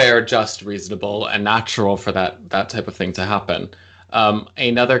fair, just, reasonable, and natural for that type of thing to happen.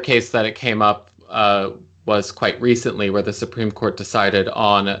 Another case that it came up was quite recently, where the Supreme Court decided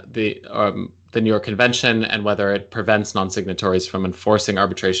on the New York Convention and whether it prevents non-signatories from enforcing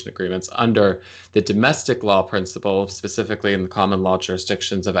arbitration agreements under the domestic law principle, specifically in the common law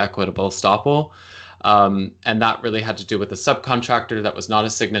jurisdictions of equitable estoppel. And that really had to do with a subcontractor that was not a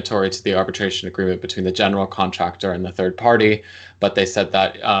signatory to the arbitration agreement between the general contractor and the third party. But they said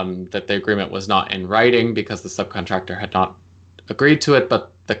that that the agreement was not in writing because the subcontractor had not agreed to it,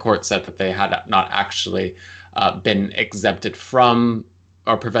 but the court said that they had not actually been exempted from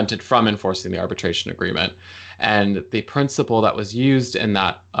or prevented from enforcing the arbitration agreement. And the principle that was used in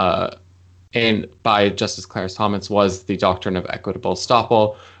that by Justice Clarence Thomas was the doctrine of equitable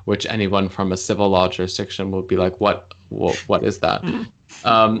estoppel, which anyone from a civil law jurisdiction would be like, what is that?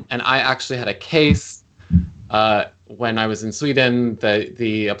 And I actually had a case when I was in Sweden.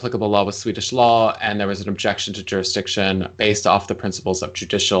 The applicable law was Swedish law, and there was an objection to jurisdiction based off the principles of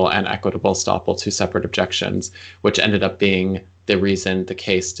judicial and equitable estoppel, two separate objections, which ended up being the reason the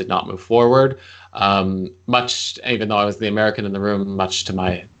case did not move forward. Much, even though I was the American in the room, much to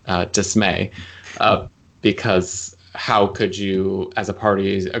my dismay, because how could you, as a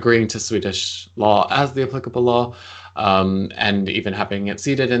party agreeing to Swedish law as the applicable law, and even having it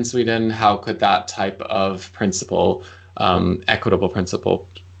seated in Sweden, how could that type of principle, equitable principle,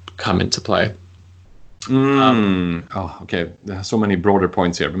 come into play? Oh, okay. There are so many broader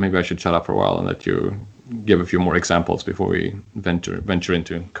points here, but maybe I should shut up for a while and let you give a few more examples before we venture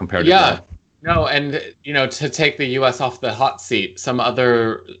into comparative law. No, and to take the U.S. off the hot seat, some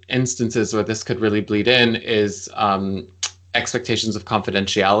other instances where this could really bleed in is expectations of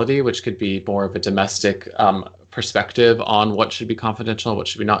confidentiality, which could be more of a domestic perspective on what should be confidential, what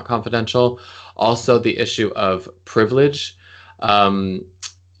should be not confidential. Also, the issue of privilege.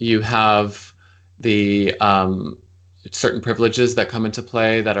 You have the certain privileges that come into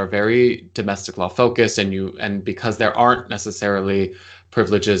play that are very domestic law focused, and because there aren't necessarily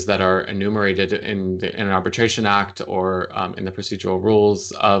privileges that are enumerated in an arbitration act or in the procedural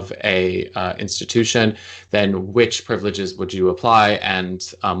rules of a institution, then which privileges would you apply,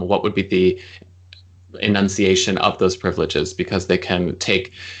 and what would be the enunciation of those privileges, because they can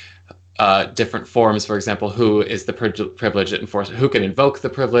take different forms. For example, who is the privilege enforcer, who can invoke the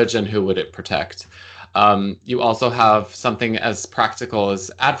privilege, and who would it protect? You also have something as practical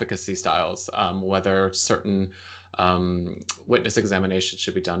as advocacy styles, whether certain witness examination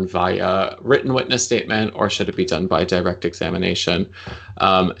should be done via written witness statement or should it be done by direct examination.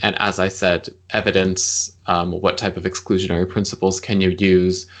 And as I said, evidence, what type of exclusionary principles can you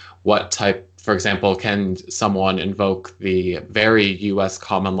use? What type, for example, can someone invoke the very U.S.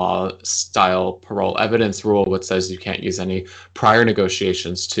 common law style parole evidence rule, which says you can't use any prior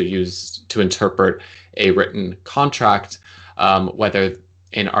negotiations to interpret a written contract, whether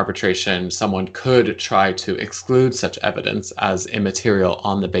in arbitration someone could try to exclude such evidence as immaterial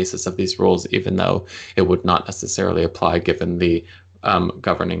on the basis of these rules, even though it would not necessarily apply given the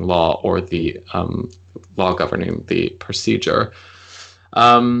governing law or the law governing the procedure.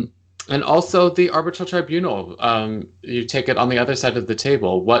 And also the arbitral tribunal, you take it on the other side of the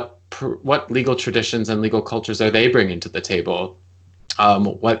table. What legal traditions and legal cultures are they bringing to the table?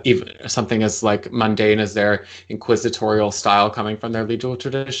 What even something as like mundane as their inquisitorial style coming from their legal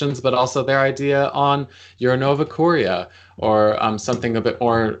traditions, but also their idea on Euronova Curia or something a bit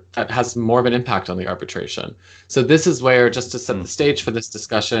more that has more of an impact on the arbitration. So this is where, just to set the stage for this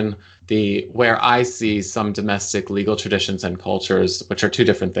discussion, where I see some domestic legal traditions and cultures, which are two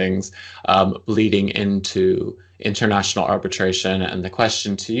different things, leading into international arbitration. And the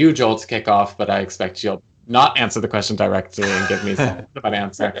question to you, Joel, to kick off, but I expect you'll not answer the question directly and give me some an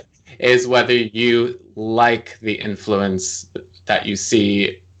answer, is whether you like the influence that you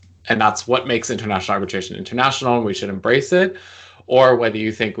see, and that's what makes international arbitration international, and we should embrace it, or whether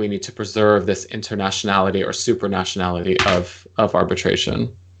you think we need to preserve this internationality or supranationality of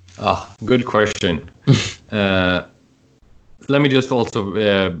arbitration. Good question. Let me just also,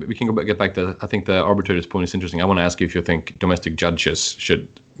 we can get back to, I think the arbitrator's point is interesting. I want to ask you if you think domestic judges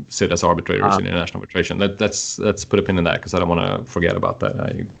should sit as arbitrators in international arbitration. Let's put a pin in that, because I don't want to forget about that.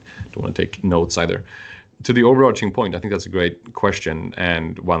 I don't want to take notes either. To the overarching point, I think that's a great question,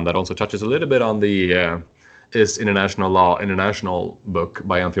 and one that also touches a little bit on the Is International Law International book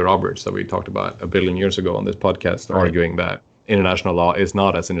by Anthony Roberts that we talked about a billion years ago on this podcast, arguing that international law is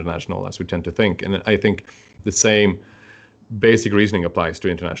not as international as we tend to think. And I think the same basic reasoning applies to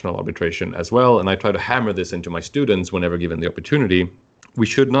international arbitration as well. And I try to hammer this into my students whenever given the opportunity. We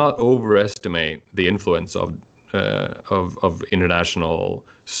should not overestimate the influence of international,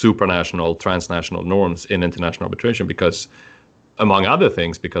 supranational, transnational norms in international arbitration, because, among other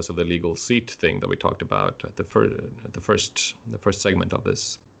things, because of the legal seat thing that we talked about at the first segment of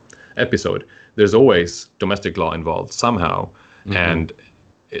this episode. There's always domestic law involved somehow, and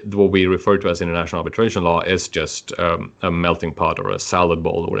what we refer to as international arbitration law is just a melting pot or a salad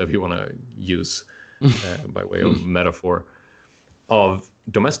bowl, or whatever you want to use by way of metaphor, of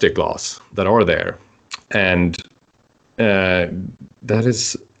domestic laws that are there. And that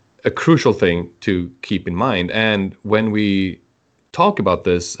is a crucial thing to keep in mind. And when we talk about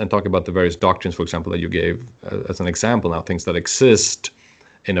this and talk about the various doctrines, for example, that you gave as an example now, things that exist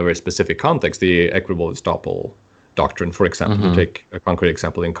in a very specific context, the equitable estoppel doctrine, for example, to take a concrete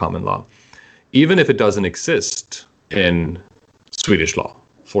example in common law, even if it doesn't exist in Swedish law,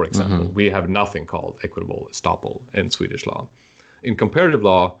 for example, we have nothing called equitable estoppel in Swedish law. In comparative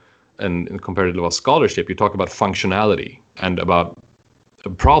law and in comparative law scholarship, you talk about functionality and about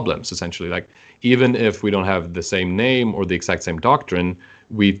problems, essentially. Like, even if we don't have the same name or the exact same doctrine,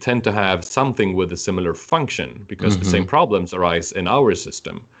 we tend to have something with a similar function, because the same problems arise in our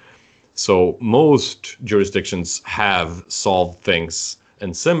system. So most jurisdictions have solved things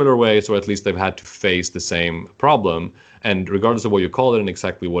in similar ways, or at least they've had to face the same problem. And regardless of what you call it and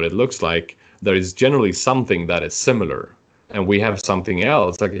exactly what it looks like, there is generally something that is similar. And we have something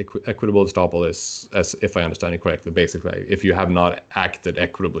else, like equitable estoppel is, as if I understand it correctly, basically, if you have not acted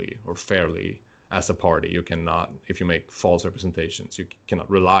equitably or fairly as a party. You cannot, if you make false representations, you cannot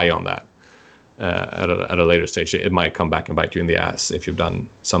rely on that at a later stage. It might come back and bite you in the ass if you've done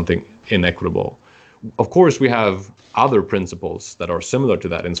something inequitable. Of course, we have other principles that are similar to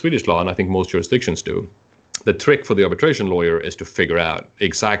that in Swedish law, and I think most jurisdictions do. The trick for the arbitration lawyer is to figure out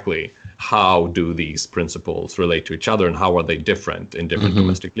exactly how do these principles relate to each other and how are they different in different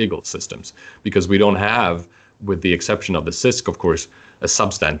domestic legal systems. Because we don't have, with the exception of the CISC, of course, a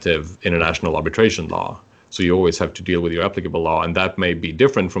substantive international arbitration law. So you always have to deal with your applicable law, and that may be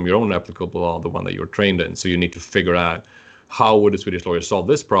different from your own applicable law, the one that you're trained in. So you need to figure out how would a Swedish lawyer solve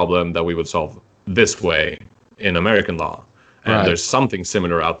this problem that we would solve this way in American law. And there's something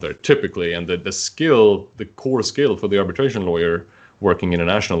similar out there typically. And the core skill for the arbitration lawyer working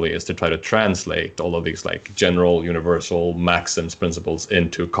internationally is to try to translate all of these like general, universal maxims, principles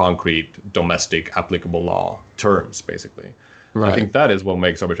into concrete domestic applicable law terms, basically. I think that is what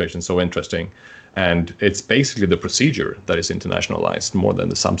makes arbitration so interesting. And it's basically the procedure that is internationalized more than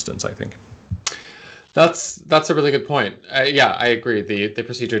the substance, I think. That's a really good point. Yeah, I agree. The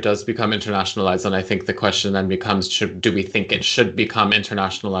procedure does become internationalized, and I think the question then becomes: do we think it should become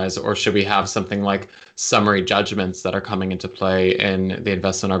internationalized, or should we have something like summary judgments that are coming into play in the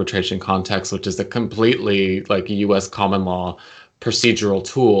investment arbitration context, which is a completely like U.S. common law procedural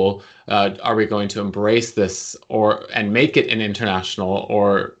tool? Are we going to embrace this and make it an international,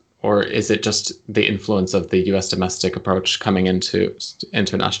 or is it just the influence of the U.S. domestic approach coming into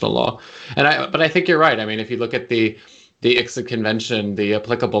international law? But I think you're right. I mean, if you look at the ICSID Convention, the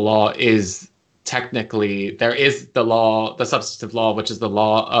applicable law is technically, there is the substantive law, which is the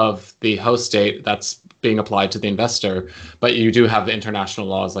law of the host state that's being applied to the investor. But you do have the international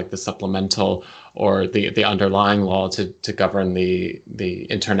laws like the supplemental or the underlying law to govern the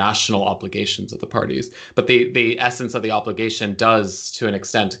international obligations of the parties. But the essence of the obligation does, to an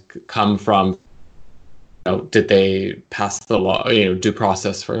extent, come from, did they pass the law, due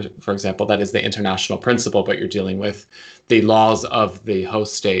process, for example. That is the international principle, but you're dealing with the laws of the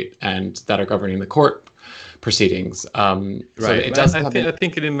host state and that are governing the court proceedings. Right. So it does. I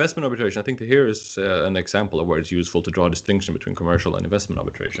think in investment arbitration, I think here is an example of where it's useful to draw a distinction between commercial and investment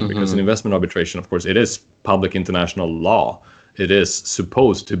arbitration. Because in investment arbitration, of course, it is public international law. It is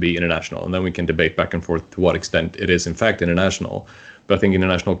supposed to be international, and then we can debate back and forth to what extent it is in fact international. But I think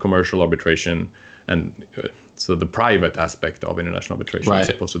international commercial arbitration, and so the private aspect of international arbitration, as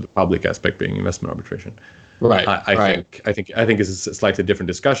opposed to the public aspect being investment arbitration. Right. I think it's a slightly different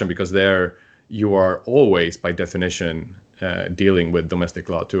discussion, because there you are always, by definition, dealing with domestic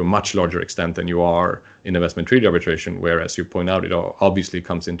law to a much larger extent than you are in investment treaty arbitration, where, as you point out, it obviously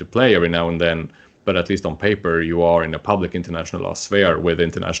comes into play every now and then, but at least on paper, you are in a public international law sphere with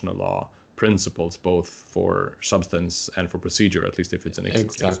international law principles, both for substance and for procedure, at least if it's an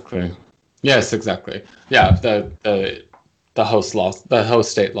exactly case. Yes, exactly. Yeah, the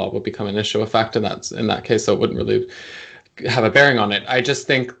host state law would become an issue of fact in that case, so it wouldn't really have a bearing on it. I just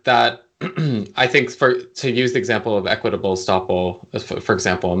think that to use the example of equitable estoppel, for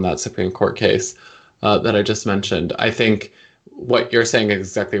example, in that Supreme Court case that I just mentioned, I think what you're saying is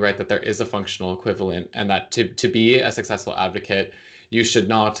exactly right, that there is a functional equivalent, and that to be a successful advocate, you should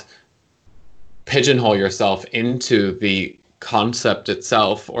not pigeonhole yourself into the concept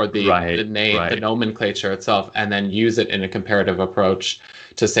itself or the name, the nomenclature itself, and then use it in a comparative approach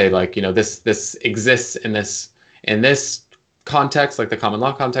to say, like, this exists in this context, like the common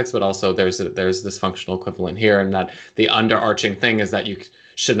law context, but also there's this functional equivalent here, and that the underarching thing is that you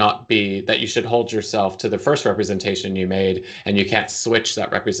should hold yourself to the first representation you made, and you can't switch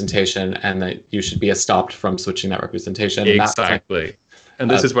that representation, and that you should be stopped from switching that representation. Exactly. And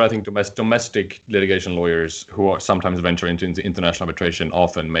this is where I think domestic litigation lawyers who are sometimes venture into international arbitration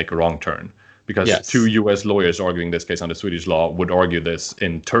often make a wrong turn. Because two U.S. lawyers arguing this case under Swedish law would argue this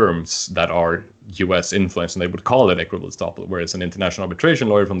in terms that are U.S. influenced, and they would call it equitable estoppel, whereas an international arbitration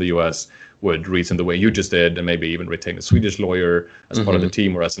lawyer from the U.S. would reason the way you just did, and maybe even retain a Swedish lawyer as part of the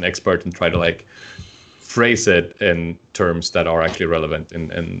team or as an expert, and try to phrase it in terms that are actually relevant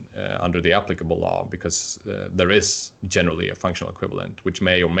in under the applicable law, because there is generally a functional equivalent, which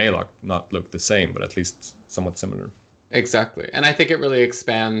may or may not look the same, but at least somewhat similar. Exactly. And I think it really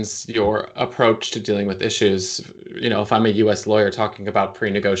expands your approach to dealing with issues. If I'm a U.S. lawyer talking about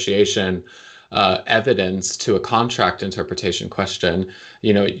pre-negotiation evidence to a contract interpretation question,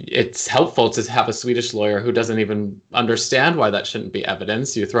 it's helpful to have a Swedish lawyer who doesn't even understand why that shouldn't be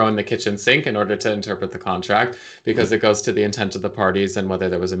evidence. You throw in the kitchen sink in order to interpret the contract because it goes to the intent of the parties and whether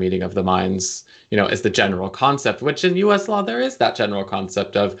there was a meeting of the minds, is the general concept, which in US law, there is that general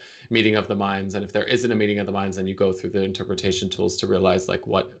concept of meeting of the minds. And if there isn't a meeting of the minds, then you go through the interpretation tools to realize like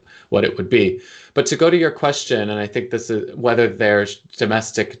what it would be. But to go to your question, and I think this is whether there's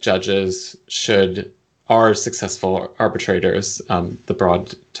domestic judges are successful arbitrators, the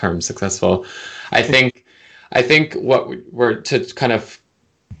broad term successful. I think what we're to kind of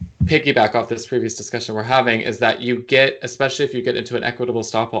piggyback off this previous discussion we're having is that you get, especially if you get into an equitable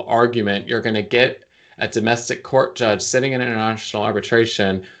estoppel argument, you're going to get a domestic court judge sitting in international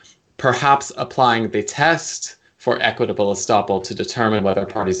arbitration, perhaps applying the test for equitable estoppel to determine whether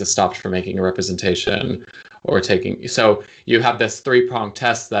parties are stopped from making a representation or taking. So you have this three-pronged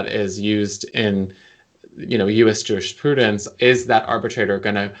test that is used in, U.S. jurisprudence. Is that arbitrator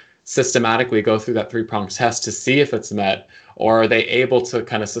going to systematically go through that three-pronged test to see if it's met, or are they able to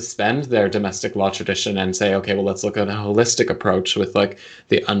kind of suspend their domestic law tradition and say, okay, well, let's look at a holistic approach with like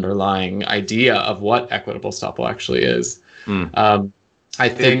the underlying idea of what equitable estoppel actually is. I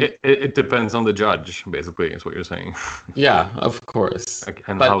think it depends on the judge, basically, is what you're saying. Yeah, of course.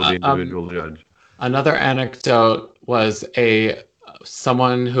 And how the individual judge. Another anecdote was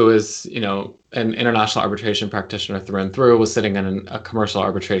someone who is, an international arbitration practitioner through and through, was sitting in a commercial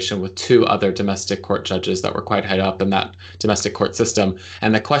arbitration with two other domestic court judges that were quite high up in that domestic court system.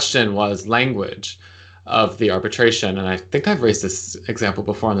 And the question was language of the arbitration. And I think I've raised this example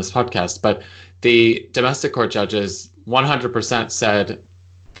before on this podcast, but the domestic court judges 100% said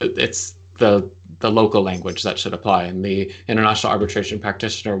it's the local language that should apply. And the international arbitration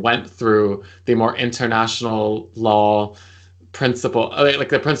practitioner went through the more international law principle, like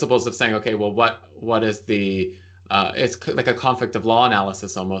the principles of saying, okay, well, what is the, it's like a conflict of law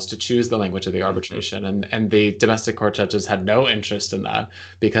analysis almost to choose the language of the arbitration. And the domestic court judges had no interest in that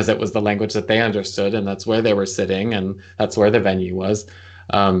because it was the language that they understood and that's where they were sitting and that's where the venue was.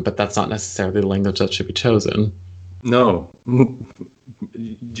 But that's not necessarily the language that should be chosen. No.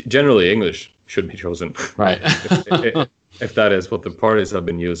 Generally, English should be chosen. Right. if that is what the parties have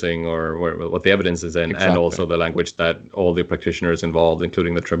been using or what the evidence is in, exactly. And also the language that all the practitioners involved,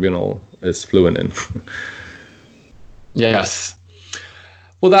 including the tribunal, is fluent in. Yes.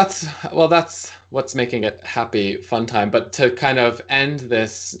 Well, that's what's making it happy, fun time. But to kind of end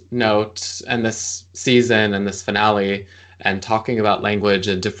this note and this season and this finale and talking about language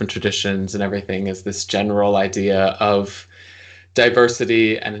and different traditions and everything is this general idea of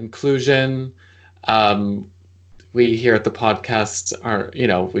diversity and inclusion. We here at the podcast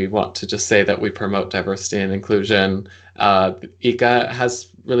we want to just say that we promote diversity and inclusion. ICA has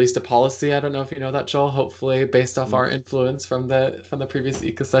released a policy. I don't know if you know that, Joel, hopefully based off our influence from the previous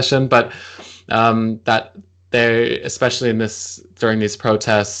ICA session, but that they, especially during these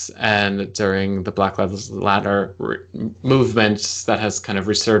protests and during the Black Lives Matter movement that has kind of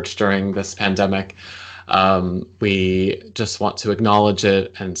resurged during this pandemic, we just want to acknowledge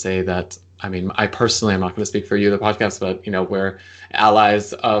it and say that, I personally, I'm not going to speak for you, the podcast, but, we're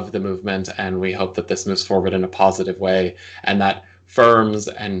allies of the movement and we hope that this moves forward in a positive way and that firms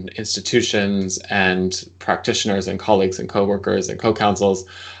and institutions and practitioners and colleagues and coworkers and co-counsels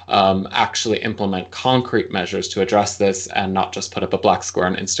actually implement concrete measures to address this and not just put up a black square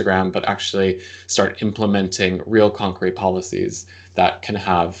on Instagram, but actually start implementing real concrete policies that can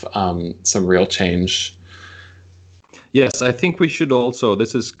have some real change. Yes, I think we should also,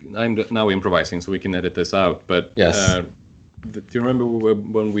 I'm now improvising so we can edit this out, but yes. Do you remember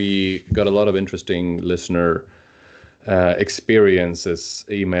when we got a lot of interesting listener experiences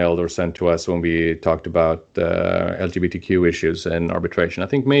emailed or sent to us when we talked about LGBTQ issues and arbitration? I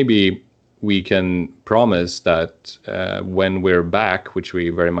think maybe we can promise that when we're back, which we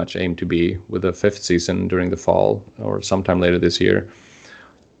very much aim to be with the 5th season during the fall or sometime later this year,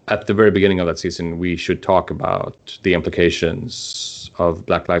 at the very beginning of that season, we should talk about the implications of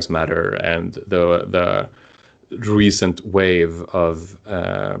Black Lives Matter and the recent wave of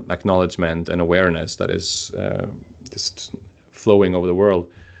acknowledgement and awareness that is just flowing over the world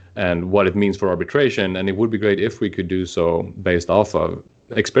and what it means for arbitration. And it would be great if we could do so based off of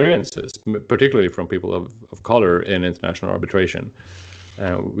experiences, particularly from people of color in international arbitration.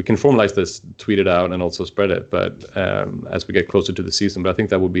 We can formalize this, tweet it out, and also spread it. But as we get closer to the season, but I think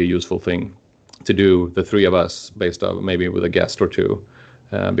that would be a useful thing to do, the three of us, based on maybe with a guest or two,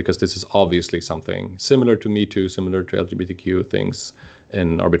 because this is obviously something similar to Me Too, similar to LGBTQ things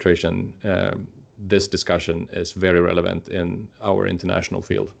in arbitration. This discussion is very relevant in our international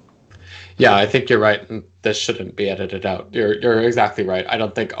field. Yeah, I think you're right. And this shouldn't be edited out. You're exactly right. I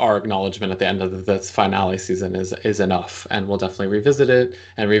don't think our acknowledgement at the end of this finale season is enough, and we'll definitely revisit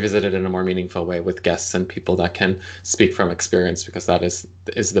it in a more meaningful way with guests and people that can speak from experience, because that is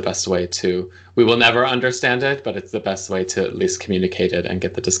the best way to. We will never understand it, but it's the best way to at least communicate it and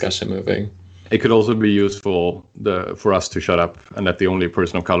get the discussion moving. It could also be useful for us to shut up and let the only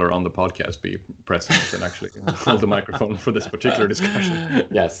person of color on the podcast be present and actually hold the microphone for this particular discussion.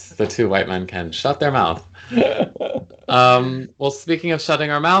 Yes, the two white men can shut their mouth. Well, speaking of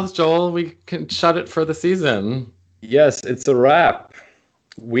shutting our mouths, Joel, we can shut it for the season. Yes, it's a wrap.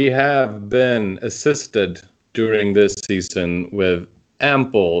 We have been assisted during this season with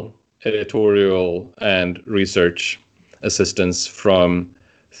ample editorial and research assistance from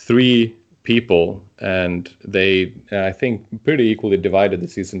 3 people, and they, I think, pretty equally divided the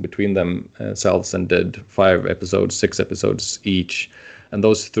season between themselves and did 5 episodes, 6 episodes each. And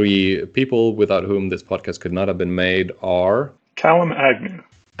those 3 people without whom this podcast could not have been made are Callum Agnew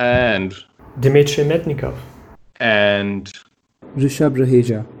and Dmitry Metnikov and Rishabh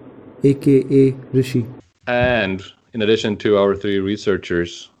Raheja, aka Rishi. And in addition to our 3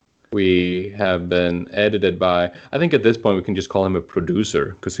 researchers, we have been edited by, I think at this point we can just call him a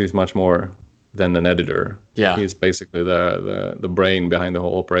producer, because he's much more than an editor. Yeah. He's basically the brain behind the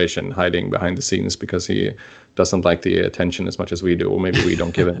whole operation, hiding behind the scenes because he doesn't like the attention as much as we do, or maybe we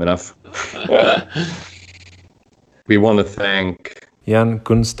don't give him enough. We want to thank Jan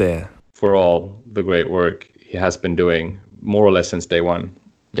Gunster for all the great work he has been doing, more or less since day one.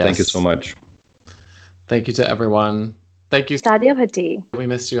 Yes. Thank you so much. Thank you to everyone. Thank you. Sadyavati. We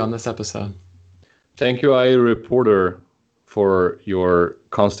missed you on this episode. Thank you, IE Reporter, for your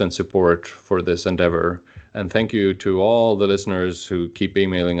constant support for this endeavor. And thank you to all the listeners who keep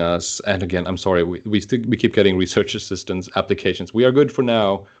emailing us. And again, I'm sorry, we keep getting research assistance applications. We are good for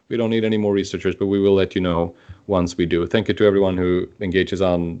now. We don't need any more researchers, but we will let you know once we do. Thank you to everyone who engages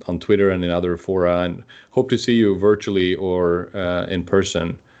on Twitter and in other fora, and hope to see you virtually or in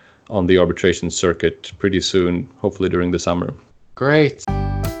person on the arbitration circuit pretty soon, hopefully during the summer. Great.